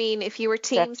like, I mean, if you were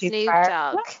team Snoop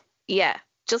Dogg,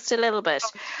 just a little bit.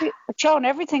 We're throwing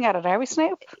everything at it, are we,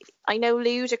 Snoop? I know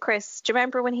Ludacris. Do you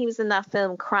remember when he was in that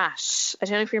film Crash? I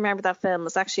don't know if you remember that film. It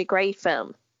was actually a great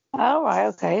film. Oh, right,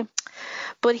 okay.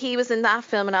 But he was in that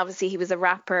film, and obviously he was a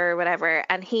rapper or whatever,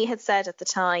 and he had said at the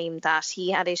time that he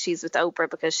had issues with Oprah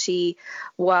because she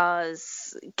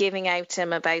was giving out to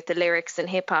him about the lyrics in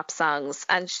hip-hop songs,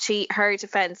 and her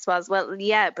defense was, well,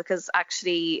 yeah, because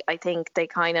actually I think they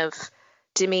kind of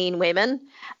demean women,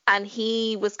 and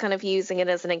he was kind of using it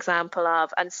as an example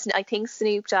of, and I think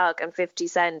Snoop Dogg and 50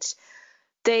 Cent,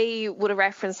 they would have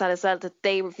referenced that as well, that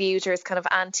they viewed her as kind of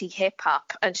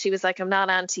anti-hip-hop, and she was like, I'm not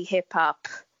anti-hip-hop.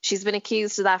 She's been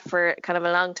accused of that for kind of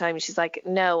a long time. She's like,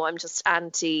 no, I'm just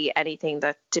anti anything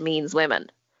that demeans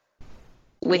women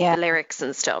with the lyrics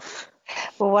and stuff.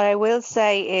 Well, what I will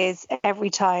say is, every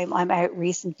time I'm out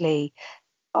recently,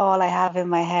 all I have in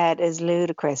my head is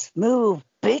Ludacris, move,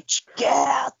 bitch, get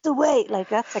out the way. Like,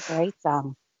 that's a great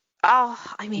song. Oh,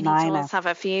 I mean, he does have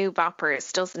a few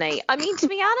boppers, doesn't he? I mean, to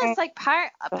be honest, like,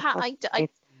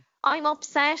 I'm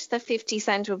upset that 50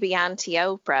 Cent would be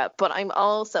anti-Oprah, but I'm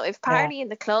also, if Party in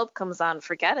the Club comes on,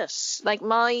 forget it. Like,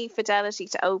 my fidelity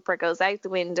to Oprah goes out the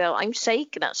window. I'm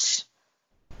shaking it.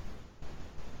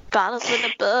 Bottles in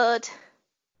the bud.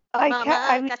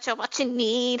 Mama, got you what you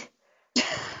need.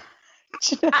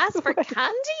 As for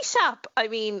Candy Shop, I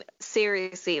mean,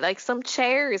 seriously, like, some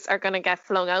chairs are going to get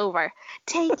flung over.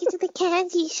 Take you to the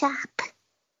candy shop.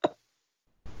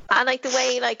 And like the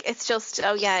way, like, it's just,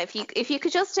 oh yeah, if you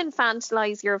could just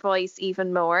infantilize your voice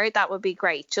even more, that would be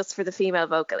great, just for the female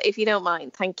vocal, if you don't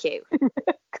mind. Thank you.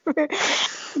 You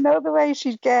know the way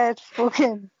she'd get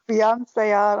fucking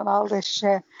Beyonce on and all this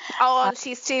shit. Oh, and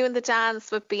she's doing the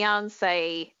dance with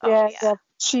Beyonce. Oh, yeah.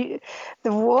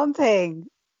 The one thing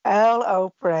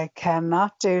Oprah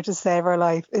cannot do to save her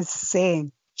life is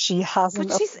sing. She hasn't.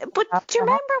 But do you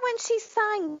remember when she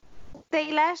sang?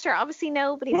 They let her, obviously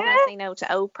nobody's going to say no to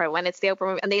Oprah when it's the Oprah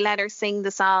movie, and they let her sing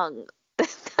the song on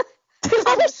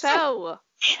the show.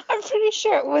 I'm pretty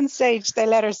sure at one stage they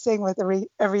let her sing with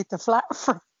Aretha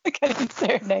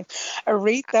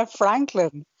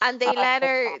Franklin. And they let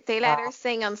her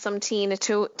sing on some Tina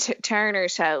Turner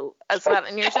show as well,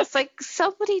 and you're just like,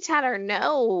 somebody tell her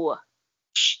no.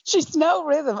 She's no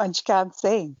rhythm and she can't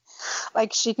sing.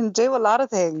 Like, she can do a lot of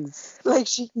things. Like,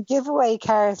 she can give away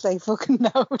cars like fucking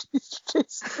nobody's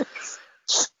business.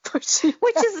 Which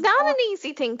is not an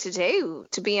easy thing to do,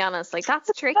 to be honest. Like,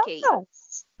 that's tricky.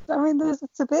 I mean,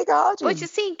 it's a big audience. But you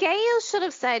see, Gail should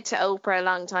have said to Oprah a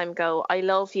long time ago, I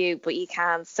love you, but you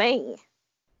can't sing.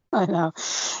 I know.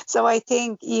 So I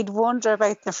think you'd wonder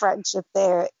about the friendship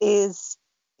there. Is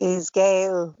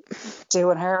Gail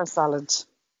doing her a solid?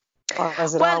 Or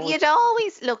is it well, you'd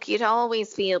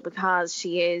always feel, because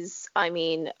she is, I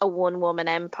mean, a one-woman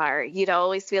empire, you'd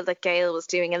always feel that Gail was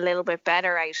doing a little bit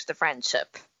better out of the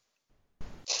friendship.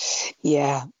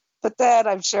 Yeah. But then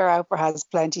I'm sure Oprah has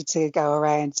plenty to go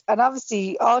around. And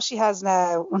obviously not all she has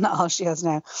now,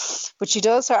 but she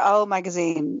does her own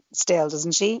magazine still,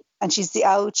 doesn't she? And she's the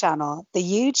O channel. The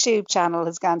YouTube channel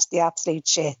has gone to the absolute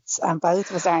shits, and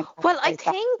both of us aren't. Well, I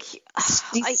think...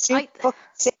 These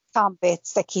sitcom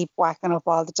bits that keep whacking up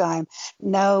all the time.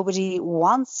 Nobody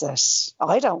wants it.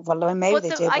 I don't. Well, maybe they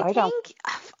do, but I don't.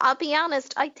 I'll be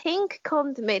honest, I think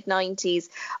come the mid-90s,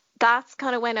 that's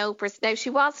kind of when Oprah's... Now,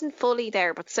 she wasn't fully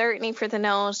there, but certainly for the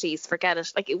noughties, forget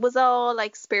it. Like, it was all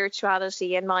like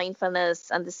spirituality and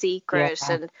mindfulness and The Secret,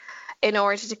 and in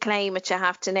order to claim it, you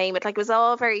have to name it. Like, it was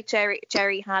all very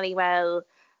Jerry Halliwell,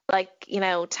 like, you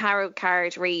know, tarot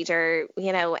card reader,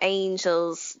 you know,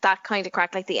 angels, that kind of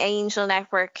crack, like the Angel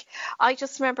Network. I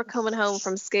just remember coming home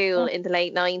from school in the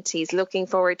late 90s, looking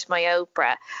forward to my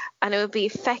Oprah, and it would be a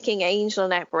fecking Angel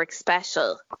Network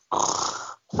special.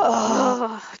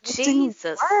 Oh,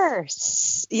 Jesus.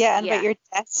 Worse. Yeah, and about your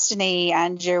destiny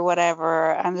and your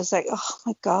whatever, and it's like, oh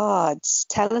my God,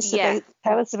 tell us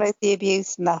about the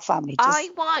abuse in that family.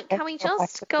 Can we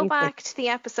just go back to the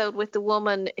episode with the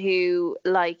woman who,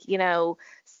 like, you know,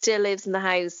 still lives in the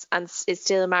house and is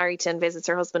still married to and visits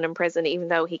her husband in prison, even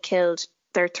though he killed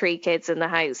their 3 kids in the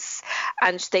house,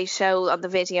 and they show on the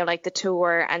video like the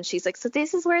tour, and she's like, so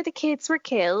this is where the kids were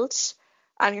killed.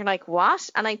 And you're like, what?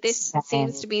 And like, this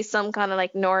seems to be some kind of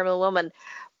like normal woman,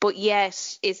 but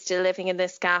yet is still living in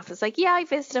this gaff. It's like, yeah, I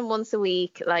visit him once a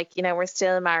week. Like, you know, we're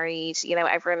still married. You know,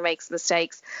 everyone makes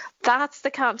mistakes. That's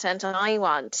the content I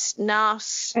want, not,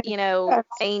 you know,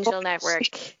 Angel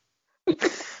Network.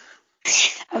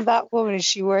 And that woman, is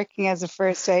she working as a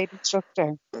first aid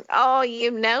instructor? Oh,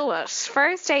 you know it.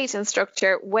 First aid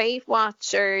instructor, Weight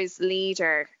Watchers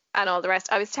leader, and all the rest.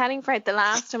 I was telling Fred the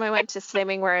last time I went to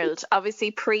Slimming World,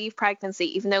 obviously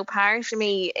pre-pregnancy, even though part of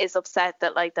me is upset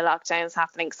that like the lockdown is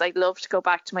happening, because I'd love to go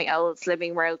back to my old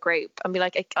Slimming World group and be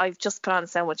like, I've just put on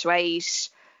so much weight,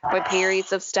 my periods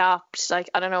have stopped, like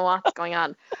I don't know what's going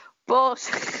on, but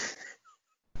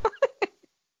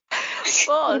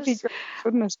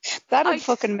that'd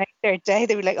fucking make their day.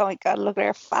 They'd be like, oh my God, look at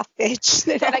her fat bitch.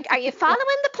 They're like, are you following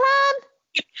the plan?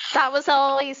 That was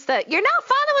always you're not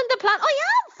following the plan. I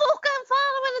am fucking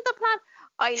following the plan.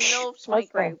 I loved my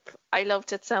group. I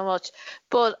loved it so much.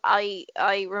 But I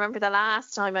remember the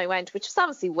last time I went, which was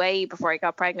obviously way before I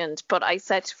got pregnant, but I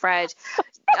said to Fred,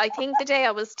 I think the day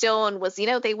I was done was, you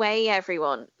know, they weigh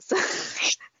everyone. So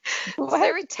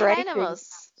there were 10 of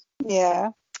us.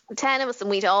 Yeah. 10 of us, and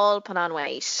we'd all put on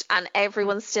weight, and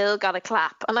everyone still got a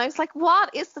clap. And I was like,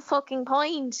 what is the fucking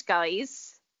point,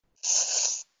 guys?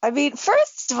 I mean,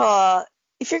 first of all,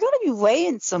 if you're going to be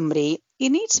weighing somebody, you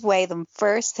need to weigh them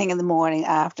first thing in the morning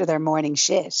after their morning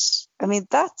shit. I mean,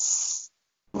 that's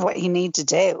what you need to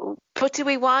do. But do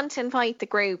we want to invite the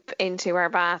group into our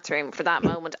bathroom for that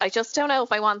moment? I just don't know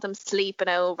if I want them sleeping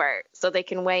over so they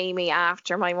can weigh me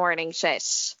after my morning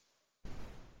shit.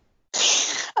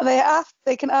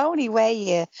 They can only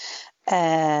weigh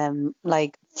you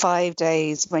like 5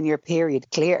 days when your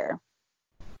period clear.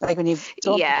 Like when you've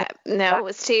no,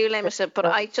 it's too limited. But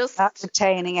I just not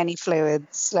retaining any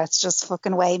fluids. Let's just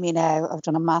fucking weigh me now. I've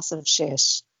done a massive shit.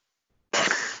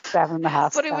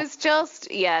 7.5. But it was just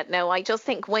I just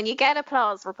think when you get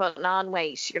applause for putting on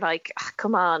weight, you're like,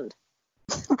 come on.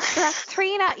 That's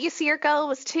 3.5. You see, your goal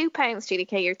was 2 pounds,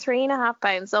 GDK. You're 3.5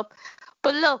 pounds up.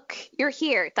 But look, you're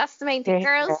here. That's the main thing.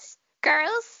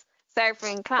 Girls, start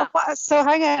bringing clap. So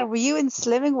hang on, were you in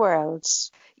Slimming World?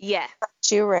 Yeah.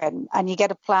 You were in, and you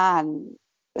get a plan,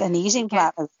 an eating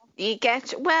plan. You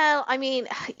get, well, I mean,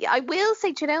 I will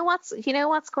say, do you know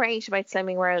what's great about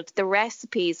Slimming World? The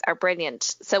recipes are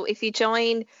brilliant. So if you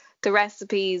join, the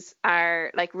recipes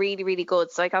are like really, really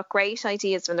good. So I got great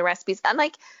ideas from the recipes, and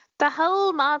like the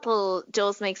whole model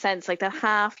does make sense. Like that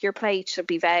half your plate should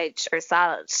be veg or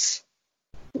salad.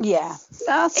 Yeah,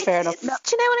 that's fair enough. Do you know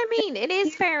what I mean? It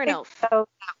is fair enough. So,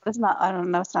 it's not. I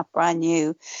don't know. It's not brand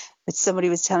new. But somebody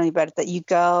was telling me about it, that you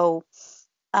go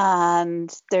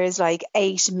and there's like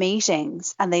 8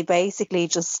 meetings and they basically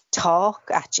just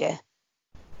talk at you.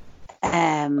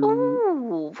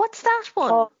 Oh, what's that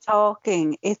one?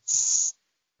 Talking. It's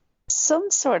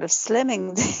some sort of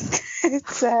slimming thing.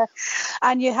 It's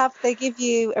and they give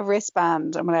you a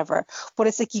wristband or whatever, but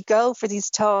it's like you go for these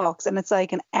talks and it's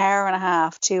like an hour and a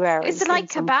half, 2 hours. Is it like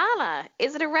Kabbalah?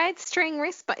 Is it a red string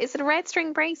wristband? Is it a red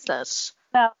string bracelet?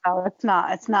 No, it's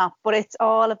not. But it's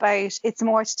all about. It's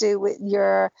more to do with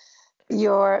your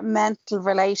mental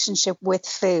relationship with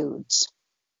food.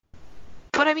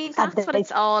 But I mean, that's what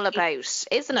it's all about,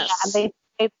 isn't it? Yeah, and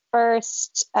they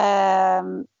first.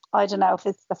 I don't know if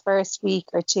it's the first week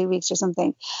or 2 weeks or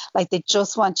something, like they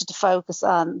just want you to focus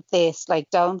on this, like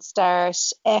don't start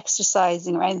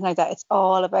exercising or anything like that. It's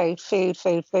all about food.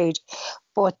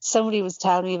 But somebody was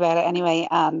telling me about it anyway,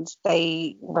 and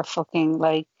they were fucking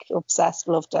like obsessed,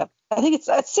 loved it. I think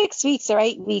it's 6 weeks or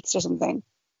 8 weeks or something.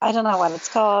 I don't know what it's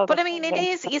called. But I mean, it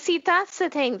is, you see, that's the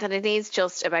thing, that it is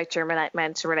just about your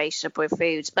mental relationship with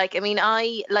food. Like, I mean,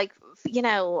 I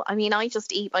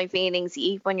just eat my feelings.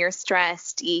 You eat when you're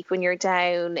stressed, you eat when you're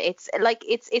down. It's like,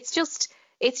 it's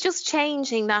just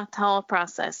changing that thought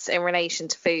process in relation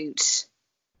to food.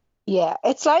 Yeah,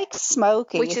 it's like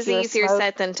smoking. Which is easier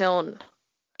said than done.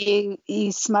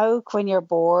 You smoke when you're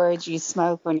bored, you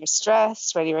smoke when you're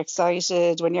stressed, when you're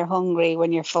excited, when you're hungry,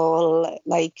 when you're full,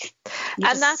 like.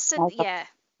 And that's it, yeah.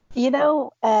 You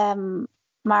know,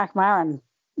 Mark Maron,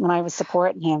 when I was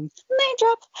supporting him, name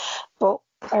drop, but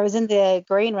I was in the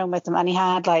green room with him, and he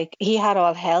had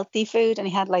all healthy food, and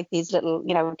he had like these little,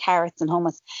 carrots and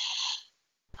hummus.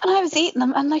 And I was eating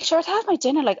them, and like, sure, I'd had my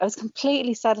dinner. Like, I was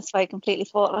completely satisfied, completely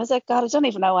full. And I was like, God, I don't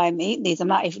even know why I'm eating these. I'm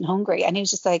not even hungry. And he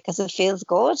was just like, because it feels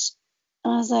good.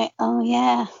 And I was like, oh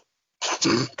yeah.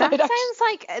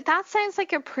 That sounds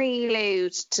like a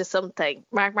prelude to something.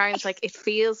 Mark Maron's like, it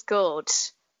feels good.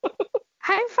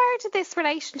 How far did this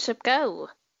relationship go?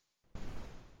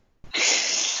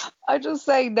 I just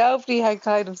say nobody had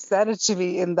kind of said it to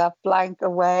me in that blank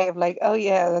way of like, oh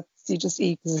yeah, you just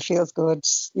eat because it feels good.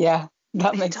 Yeah.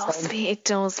 That makes sense. It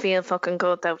does feel fucking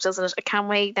good though, doesn't it? I can't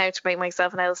wait now to make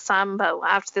myself an El Sambo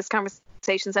after this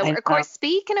conversation's over. Of course,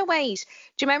 speaking of weight,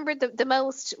 do you remember the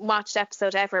most watched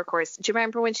episode ever, of course? Do you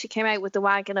remember when she came out with the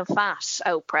wagon of fat,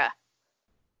 Oprah?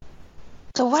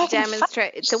 The wagon of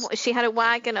fat? She had a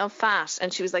wagon of fat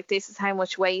and she was like, this is how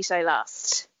much weight I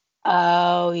lost.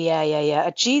 Oh, yeah.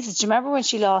 Jesus, do you remember when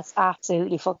she lost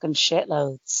absolutely fucking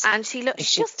shitloads? And she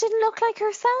just didn't look like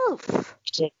herself.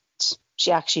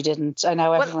 She actually didn't. I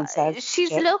know everyone says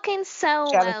she's looking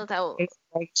so well though.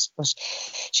 Great, but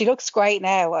she looks great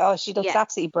now. Oh, she looks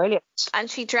absolutely brilliant. And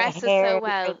she dresses so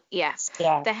well. Yes.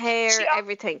 Yeah. The hair,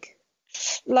 everything.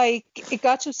 Like, it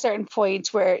got to a certain point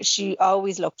where she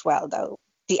always looked well though.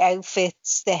 The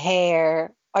outfits, the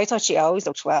hair. I thought she always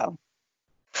looked well.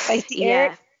 Like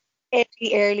the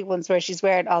early ones where she's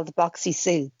wearing all the boxy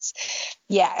suits.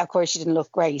 Yeah, of course she didn't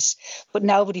look great, but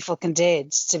nobody fucking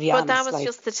did, to be honest. But that was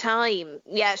just the time.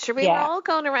 Yeah, sure, we were all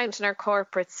going around in our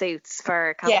corporate suits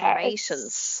for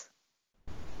confirmations.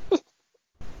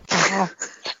 The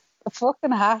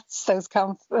fucking hats, those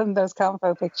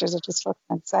confo pictures are just fucking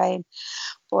insane.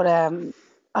 But do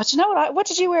you know what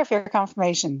did you wear for your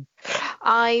confirmation?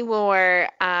 I wore,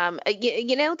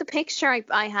 you know the picture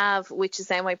I have, which is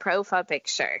now my profile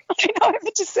picture. I know, I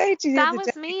meant to say to you. That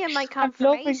was me in my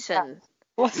confirmation.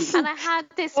 And I had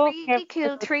this really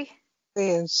cool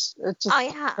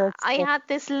I had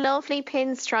this lovely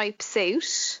pinstripe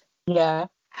suit. Yeah.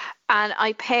 And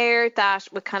I paired that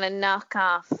with kind of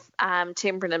knockoff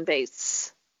Timberland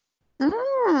boots. So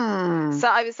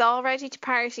I was all ready to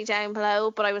party down below,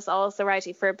 but I was also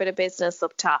ready for a bit of business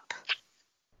up top.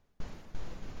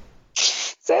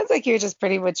 Sounds like you're just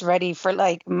pretty much ready for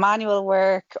like manual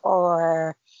work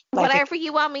or like whatever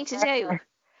you want me to do.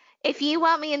 If you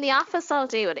want me in the office, I'll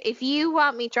do it. If you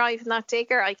want me driving that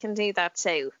digger, I can do that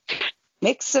too.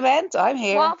 Mixed cement, I'm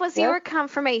here. What was your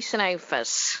confirmation outfit?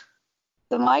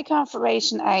 So my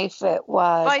confirmation outfit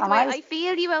was... By the way, I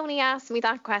feel you only asked me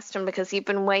that question because you've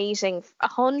been waiting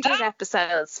 100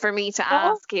 episodes for me to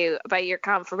ask you about your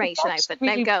confirmation outfit.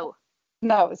 Now go.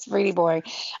 No, it's really boring.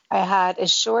 I had a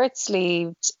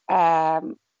short-sleeved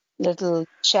little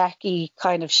checky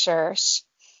kind of shirt.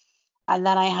 And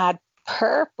then I had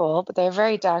purple, but they're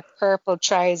very dark purple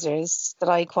trousers that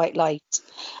I quite liked.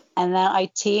 And then I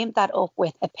teamed that up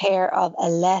with a pair of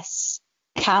less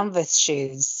canvas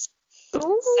shoes.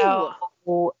 Ooh.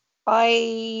 So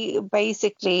I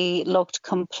basically looked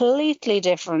completely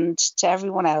different to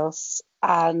everyone else.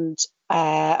 And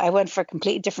I went for a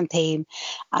completely different theme.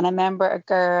 And I remember a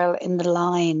girl in the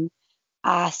line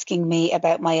asking me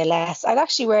about my LS. I'd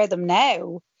actually wear them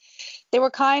now. They were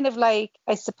kind of like,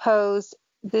 I suppose,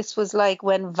 this was like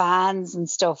when Vans and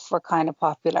stuff were kind of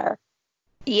popular.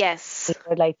 Yes. They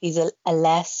were like these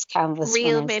less canvas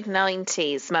Real runners.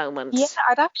 mid-90s moment. Yeah,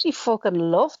 I'd actually fucking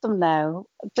love them now.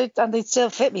 And they'd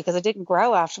still fit me because I didn't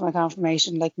grow after my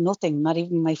confirmation, like nothing, not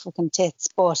even my fucking tits.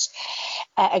 But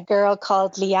a girl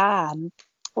called Leanne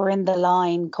were in the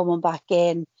line coming back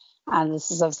in, and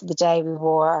this is obviously the day we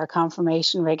wore our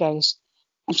confirmation rig out.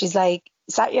 And she's like,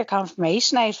 "Is that your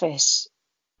confirmation outfit?"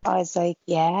 I was like,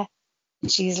 "Yeah."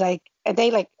 And she's like, are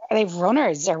they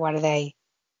runners or what are they?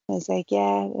 I was like,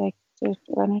 "Yeah, like they're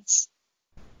runners."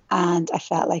 And I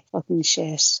felt like fucking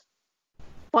shit.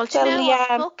 Well, do you know what?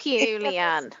 Fuck you,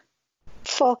 Leanne.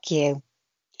 Fuck you.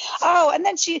 Oh, and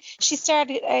then she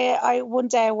started. One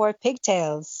day I wore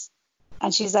pigtails,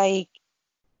 and she's like,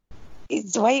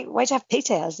 "Why'd you have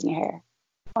pigtails in your hair?"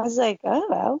 I was like, "Oh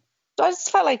well." I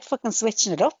just felt like fucking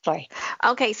switching it up, like.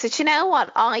 Okay, so do you know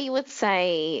what? I would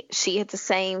say she had the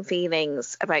same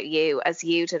feelings about you as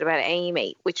you did about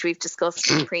Amy, which we've discussed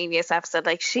in the previous episode.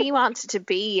 Like, she wanted to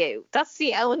be you. That's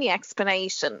the only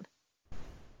explanation.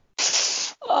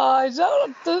 Oh, I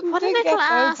don't. What a little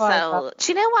asshole.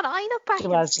 Do you know what? I look back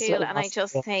in school and I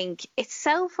just think it's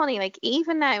so funny. Like,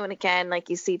 even now and again,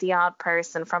 like, you see the odd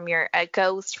person from a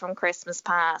ghost from Christmas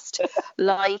past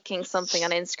liking something on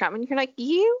Instagram, and you're like,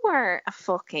 you were a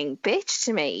fucking bitch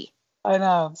to me. I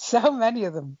know. So many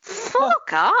of them.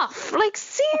 Fuck off. Like,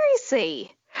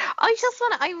 seriously. I just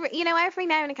want to, every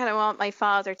now and again I want my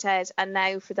Father Ted and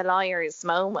Now for the Liars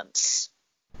moment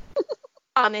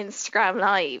on Instagram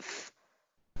Live.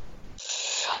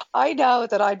 I know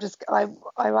that I'm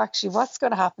actually, what's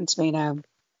going to happen to me now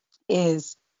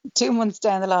is 2 months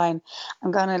down the line,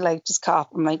 I'm going to like just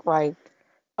cop. I'm like, right,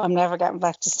 I'm never getting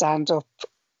back to stand up.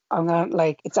 I'm going to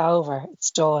like, it's over.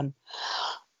 It's done.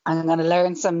 I'm going to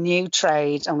learn some new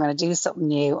trade. I'm going to do something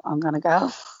new. I'm going to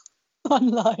go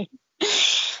online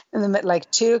in the like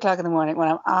 2 o'clock in the morning when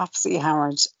I'm absolutely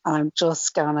hammered. I'm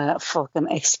just going to fucking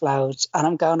explode. And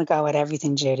I'm going to go at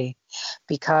everything, Judy,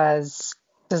 because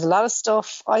there's a lot of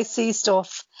stuff. I see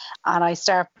stuff and I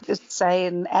start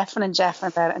saying effing and jeffing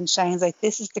about it. And Shane's like,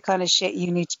 this is the kind of shit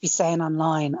you need to be saying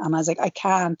online. And I was like, I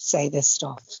can't say this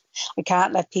stuff. I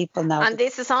can't let people know. And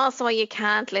this is also why you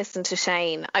can't listen to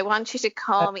Shane. I want you to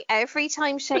call me. Every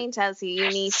time Shane tells you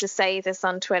need to say this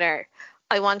on Twitter,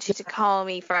 I want you to call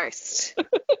me first.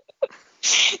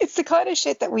 It's the kind of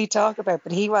shit that we talk about,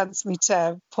 but he wants me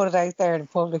to put it out there in a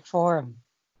public forum.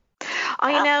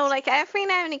 I know, like every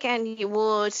now and again you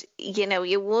would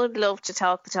love to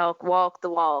talk the talk, walk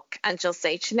the walk, and just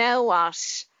say, do you know what?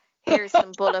 Here's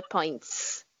some bullet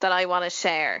points that I want to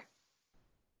share.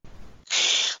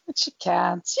 But you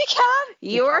can't. You can't.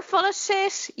 You're full of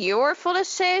shit. You're full of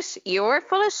shit. You're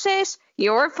full of shit.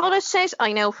 You're full of shit.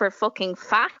 I know for a fucking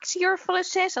fact you're full of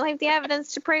shit. I have the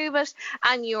evidence to prove it.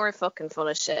 And you're fucking full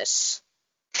of shit.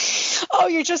 Oh,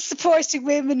 you're just supporting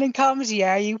women in comedy,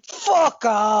 are you? Fuck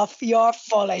off. You're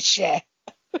full of shit.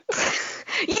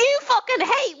 You fucking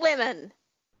hate women.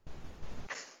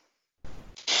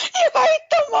 You hate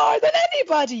them more than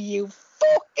anybody, you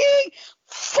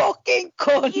fucking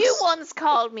cunt. You once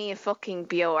called me a fucking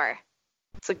Bjor.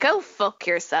 So go fuck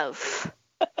yourself.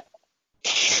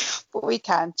 But we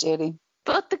can't, Judy.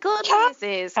 But the good news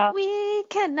is we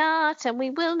cannot and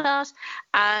we will not.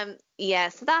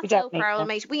 Yes, that's Oprah, old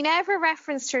mate. We never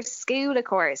referenced her school, of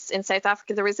course, in South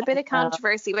Africa. There was a bit of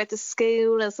controversy about the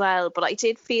school as well, but I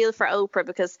did feel for Oprah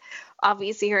because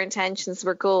obviously her intentions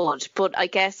were good. But I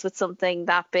guess with something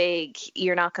that big,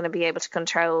 you're not going to be able to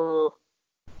control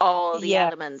all the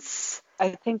elements. I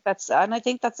think that's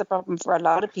a problem for a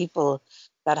lot of people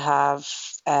that have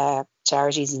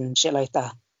charities and shit like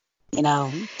that. You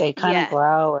know, they kind of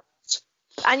grow.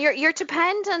 And you're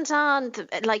dependent on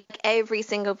like every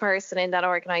single person in that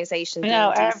organization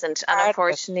being decent, and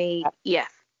unfortunately,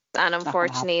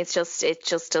 it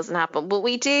just doesn't happen. But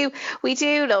we do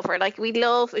love her. Like, we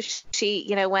love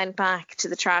she went back to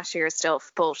the trashier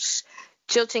stuff, but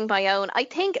judging by Owen, I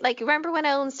think, like, remember when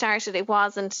Owen started, it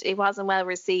wasn't well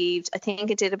received. I think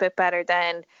it did a bit better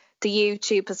then. The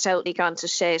YouTube has totally gone to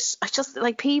shit. I just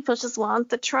like, people just want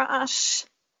the trash.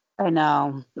 I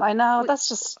know. That's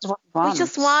just what we want. We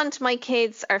just want my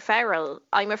kids are feral.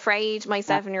 I'm afraid my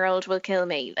 7-year-old will kill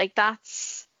me. Like,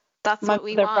 that's what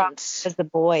we want. As a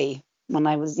boy, when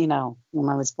I was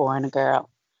born a girl,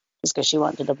 just because she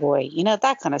wanted a boy,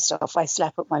 that kind of stuff. I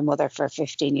slept with my mother for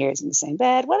 15 years in the same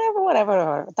bed,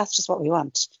 whatever. That's just what we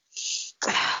want.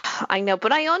 I know,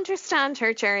 but I understand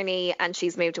her journey, and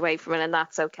she's moved away from it, and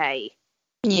that's okay.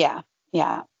 Yeah.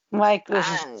 Like,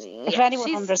 if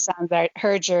anyone understands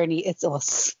her journey, it's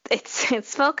us.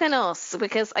 It's fucking us,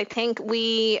 because I think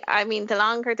the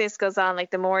longer this goes on,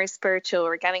 like the more spiritual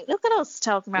we're getting. Look at us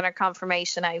talking about our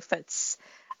confirmation outfits,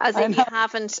 as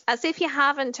if you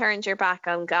haven't turned your back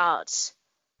on God.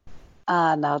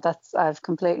 No, I've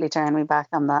completely turned my back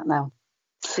on that now.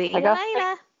 See you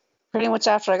later. Pretty much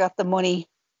after I got the money,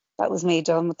 that was me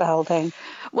done with the whole thing.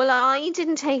 Well, I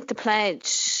didn't take the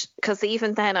pledge, because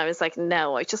even then I was like,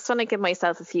 no, I just want to give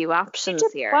myself a few options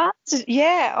here.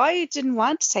 I didn't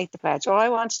want to take the pledge. Or I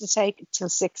wanted to take it till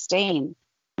 16.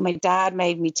 My dad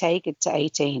made me take it to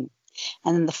 18.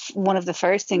 And then one of the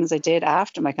first things I did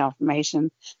after my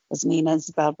confirmation was me and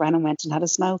Isabel Brennan went and had a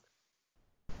smoke.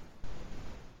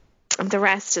 And the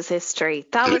rest is history.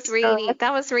 That was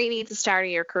really the start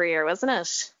of your career, wasn't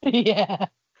it? Yeah.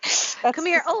 Come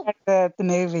here. The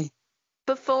movie.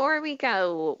 Before we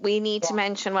go, we need to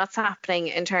mention what's happening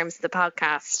in terms of the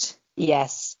podcast.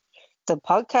 Yes. The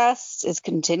podcast is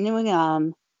continuing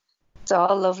on. It's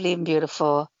all lovely and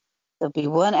beautiful. There'll be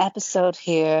one episode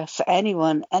here for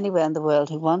anyone, anywhere in the world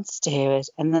who wants to hear it.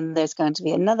 And then there's going to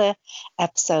be another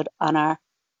episode on our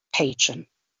Patreon.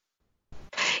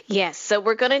 Yes, so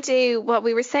we're going to do what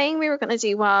we were saying we were going to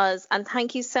do was, and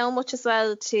thank you so much as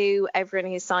well to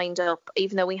everyone who signed up.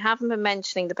 Even though we haven't been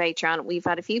mentioning the Patreon, we've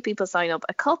had a few people sign up,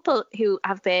 a couple who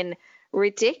have been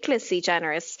ridiculously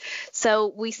generous.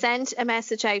 So we sent a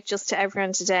message out just to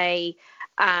everyone today,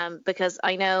 because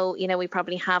I know, we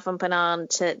probably haven't been on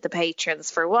to the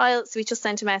patrons for a while. So we just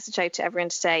sent a message out to everyone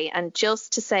today. And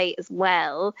just to say as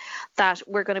well that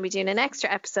we're going to be doing an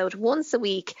extra episode once a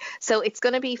week. So it's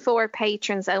going to be for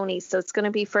patrons only. So it's going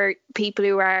to be for people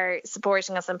who are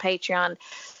supporting us on Patreon.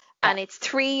 And it's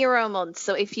 €3 a month.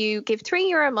 So if you give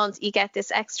 €3 a month, you get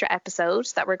this extra episode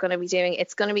that we're going to be doing.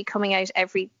 It's going to be coming out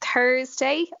every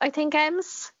Thursday, I think,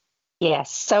 Ems.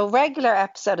 Yes, so regular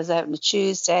episode is out on a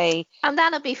Tuesday. And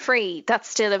that'll be free. That's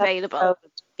still available.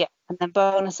 Yeah, and the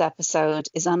bonus episode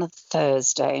is on a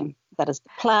Thursday. That is the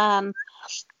plan.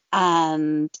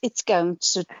 And it's going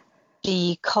to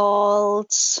be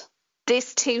called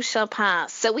This Too Shall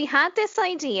Pass. So we had this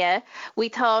idea. We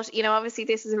thought, obviously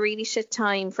this is a really shit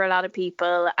time for a lot of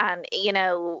people. And,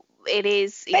 it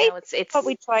is, it's... What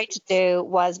we tried to do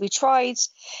was we tried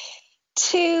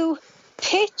to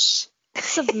pitch...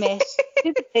 submit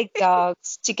to the big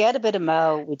dogs to get a bit of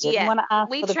mo. We didn't want to ask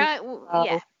for the big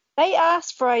dogs. They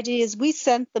asked for ideas. We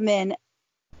sent them in.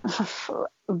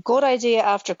 Good idea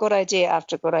after good idea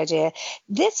after good idea.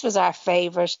 This was our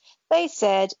favourite. They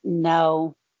said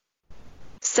no.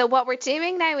 So what we're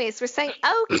doing now is we're saying,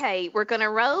 okay, we're going to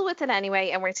roll with it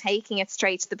anyway, and we're taking it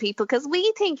straight to the people because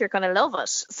we think you're going to love it.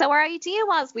 So our idea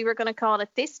was we were going to call it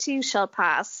This Too Shall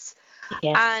Pass.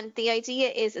 Yes. And the idea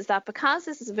is that because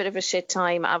this is a bit of a shit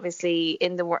time, obviously,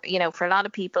 in the for a lot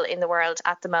of people in the world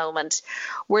at the moment,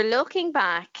 we're looking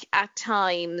back at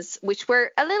times which were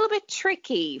a little bit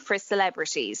tricky for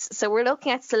celebrities. So we're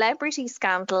looking at celebrity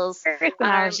scandals.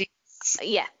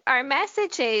 Our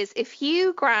message is, if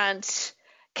Hugh Grant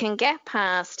can get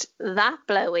past that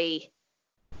blowy,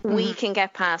 we can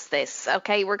get past this.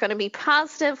 Okay, we're going to be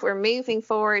positive. We're moving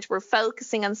forward. We're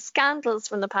focusing on scandals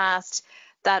from the past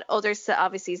that others,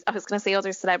 obviously, I was going to say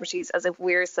other celebrities as if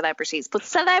we're celebrities, but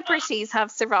celebrities have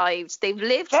survived. They've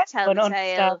lived to tell the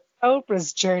tale.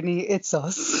 Oprah's journey, it's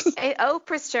us.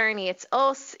 Oprah's journey, it's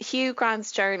us. Hugh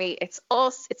Grant's journey, it's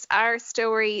us. It's our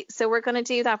story. So we're going to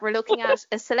do that. We're looking at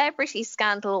a celebrity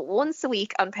scandal once a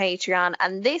week on Patreon.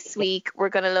 And this week, we're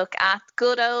going to look at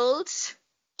good old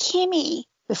Kimmy,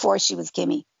 before she was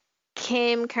Kimmy.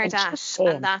 Kim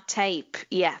Kardashian and that tape.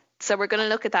 Yeah. So we're going to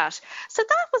look at that. So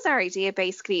that was our idea,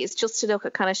 basically, is just to look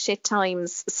at kind of shit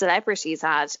times celebrities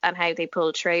had and how they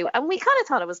pulled through. And we kind of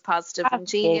thought it was positive and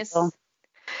genius.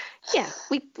 Yeah,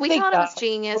 we thought it was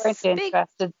genius. Weren't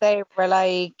interested. They were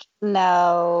like,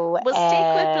 no. We'll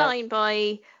stick with Blind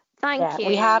Boy. Thank you.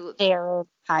 We have Sarah,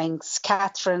 thanks.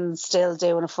 Catherine's still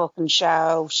doing a fucking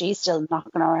show. She's still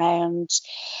knocking around.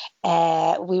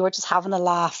 We were just having a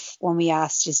laugh when we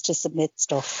asked you to submit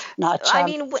stuff. Not a chance. I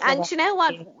mean, and you know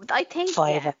what? I think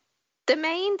the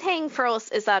main thing for us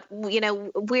is that,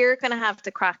 we're going to have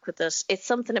to crack with it. It's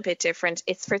something a bit different.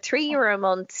 It's for €3 a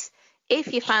month.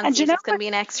 If you fancy, it's going to be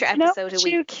an extra episode a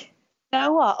week. You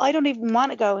know what? I don't even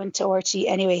want to go into RT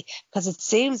anyway, because it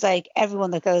seems like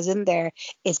everyone that goes in there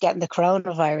is getting the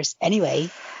coronavirus anyway.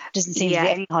 Doesn't seem to be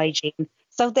any hygiene.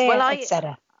 So I said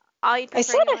it. I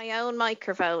prefer my own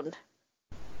microphone.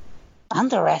 And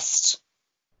the rest.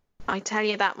 I tell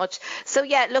you that much. So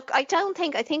yeah, look, I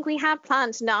think we had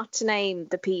planned not to name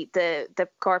the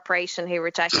corporation who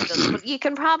rejected us, but you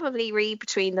can probably read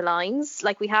between the lines.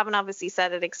 Like, we haven't obviously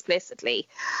said it explicitly,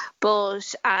 but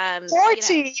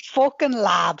 40 fucking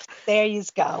labs. There you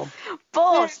go.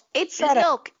 But it's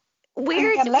look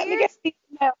weird. Let me get these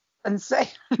out and say.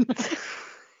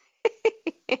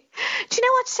 Do you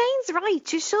know what? Shane's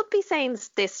right. You should be saying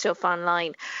this stuff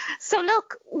online. So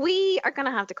look, we are going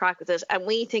to have to crack with it, and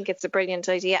we think it's a brilliant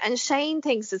idea. And Shane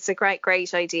thinks it's a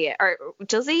great idea. Or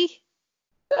does he?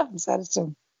 I haven't said it to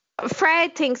him.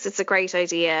 Fred thinks it's a great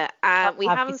idea. We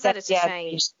haven't said it to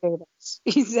Shane.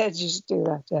 He said you should do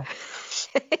that, yeah.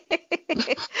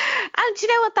 And do you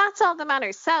know what? That's all that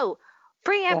matters. So,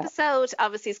 free episode,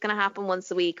 obviously, is going to happen once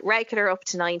a week, regular up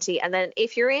to 90. And then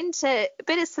if you're into a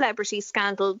bit of celebrity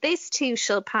scandal, this too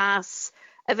shall pass.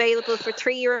 Available for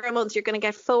 €3 a month. You're going to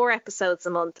get 4 episodes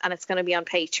a month, and it's going to be on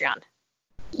Patreon.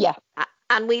 Yeah.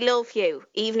 And we love you.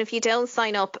 Even if you don't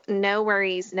sign up, no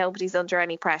worries. Nobody's under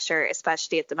any pressure,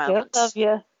 especially at the moment. Still love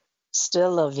you.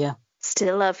 Still love you.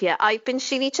 Still love you. I've been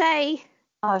Sheely J.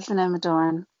 I've been Emma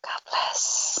Dorn. God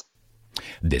bless.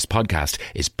 This podcast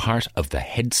is part of the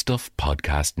Head Stuff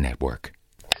Podcast Network.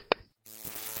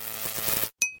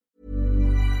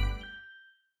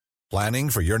 Planning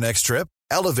for your next trip?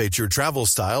 Elevate your travel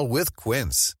style with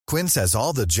Quince. Quince has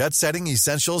all the jet-setting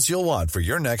essentials you'll want for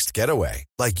your next getaway,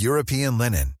 like European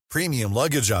linen, premium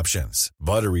luggage options,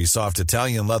 buttery soft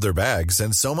Italian leather bags,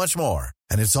 and so much more.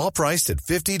 And it's all priced at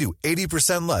 50 to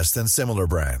 80% less than similar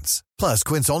brands. Plus,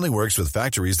 Quince only works with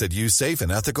factories that use safe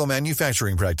and ethical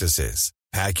manufacturing practices.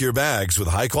 Pack your bags with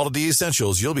high-quality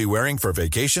essentials you'll be wearing for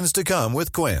vacations to come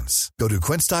with Quince. Go to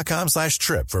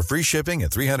quince.com/trip for free shipping and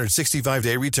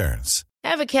 365-day returns.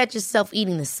 Ever catch yourself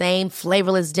eating the same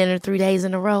flavorless dinner 3 days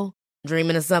in a row?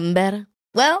 Dreaming of something better?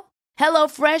 Well,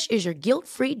 HelloFresh is your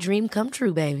guilt-free dream come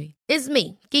true, baby. It's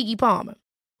me, Keke Palmer.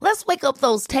 Let's wake up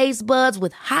those taste buds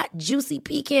with hot, juicy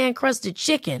pecan-crusted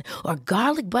chicken or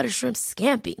garlic butter shrimp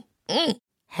scampi.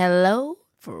 Hello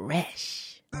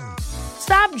Fresh.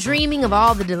 Stop dreaming of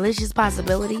all the delicious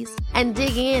possibilities and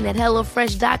dig in at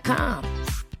HelloFresh.com.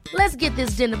 Let's get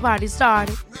this dinner party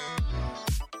started.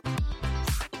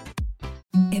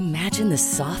 Imagine the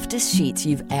softest sheets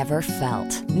you've ever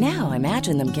felt. Now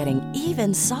imagine them getting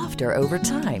even softer over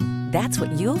time. That's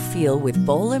what you'll feel with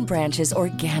Boll & Branch's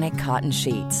organic cotton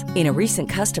sheets. In a recent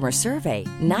customer survey,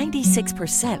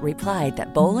 96% replied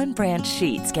that Boll & Branch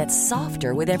sheets get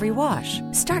softer with every wash.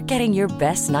 Start getting your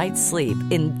best night's sleep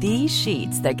in these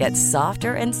sheets that get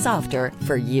softer and softer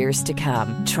for years to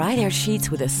come. Try their sheets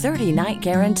with a 30-night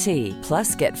guarantee.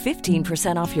 Plus, get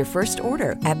 15% off your first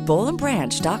order at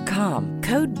bollandbranch.com.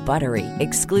 Code BUTTERY.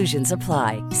 Exclusions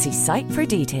apply. See site for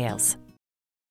details.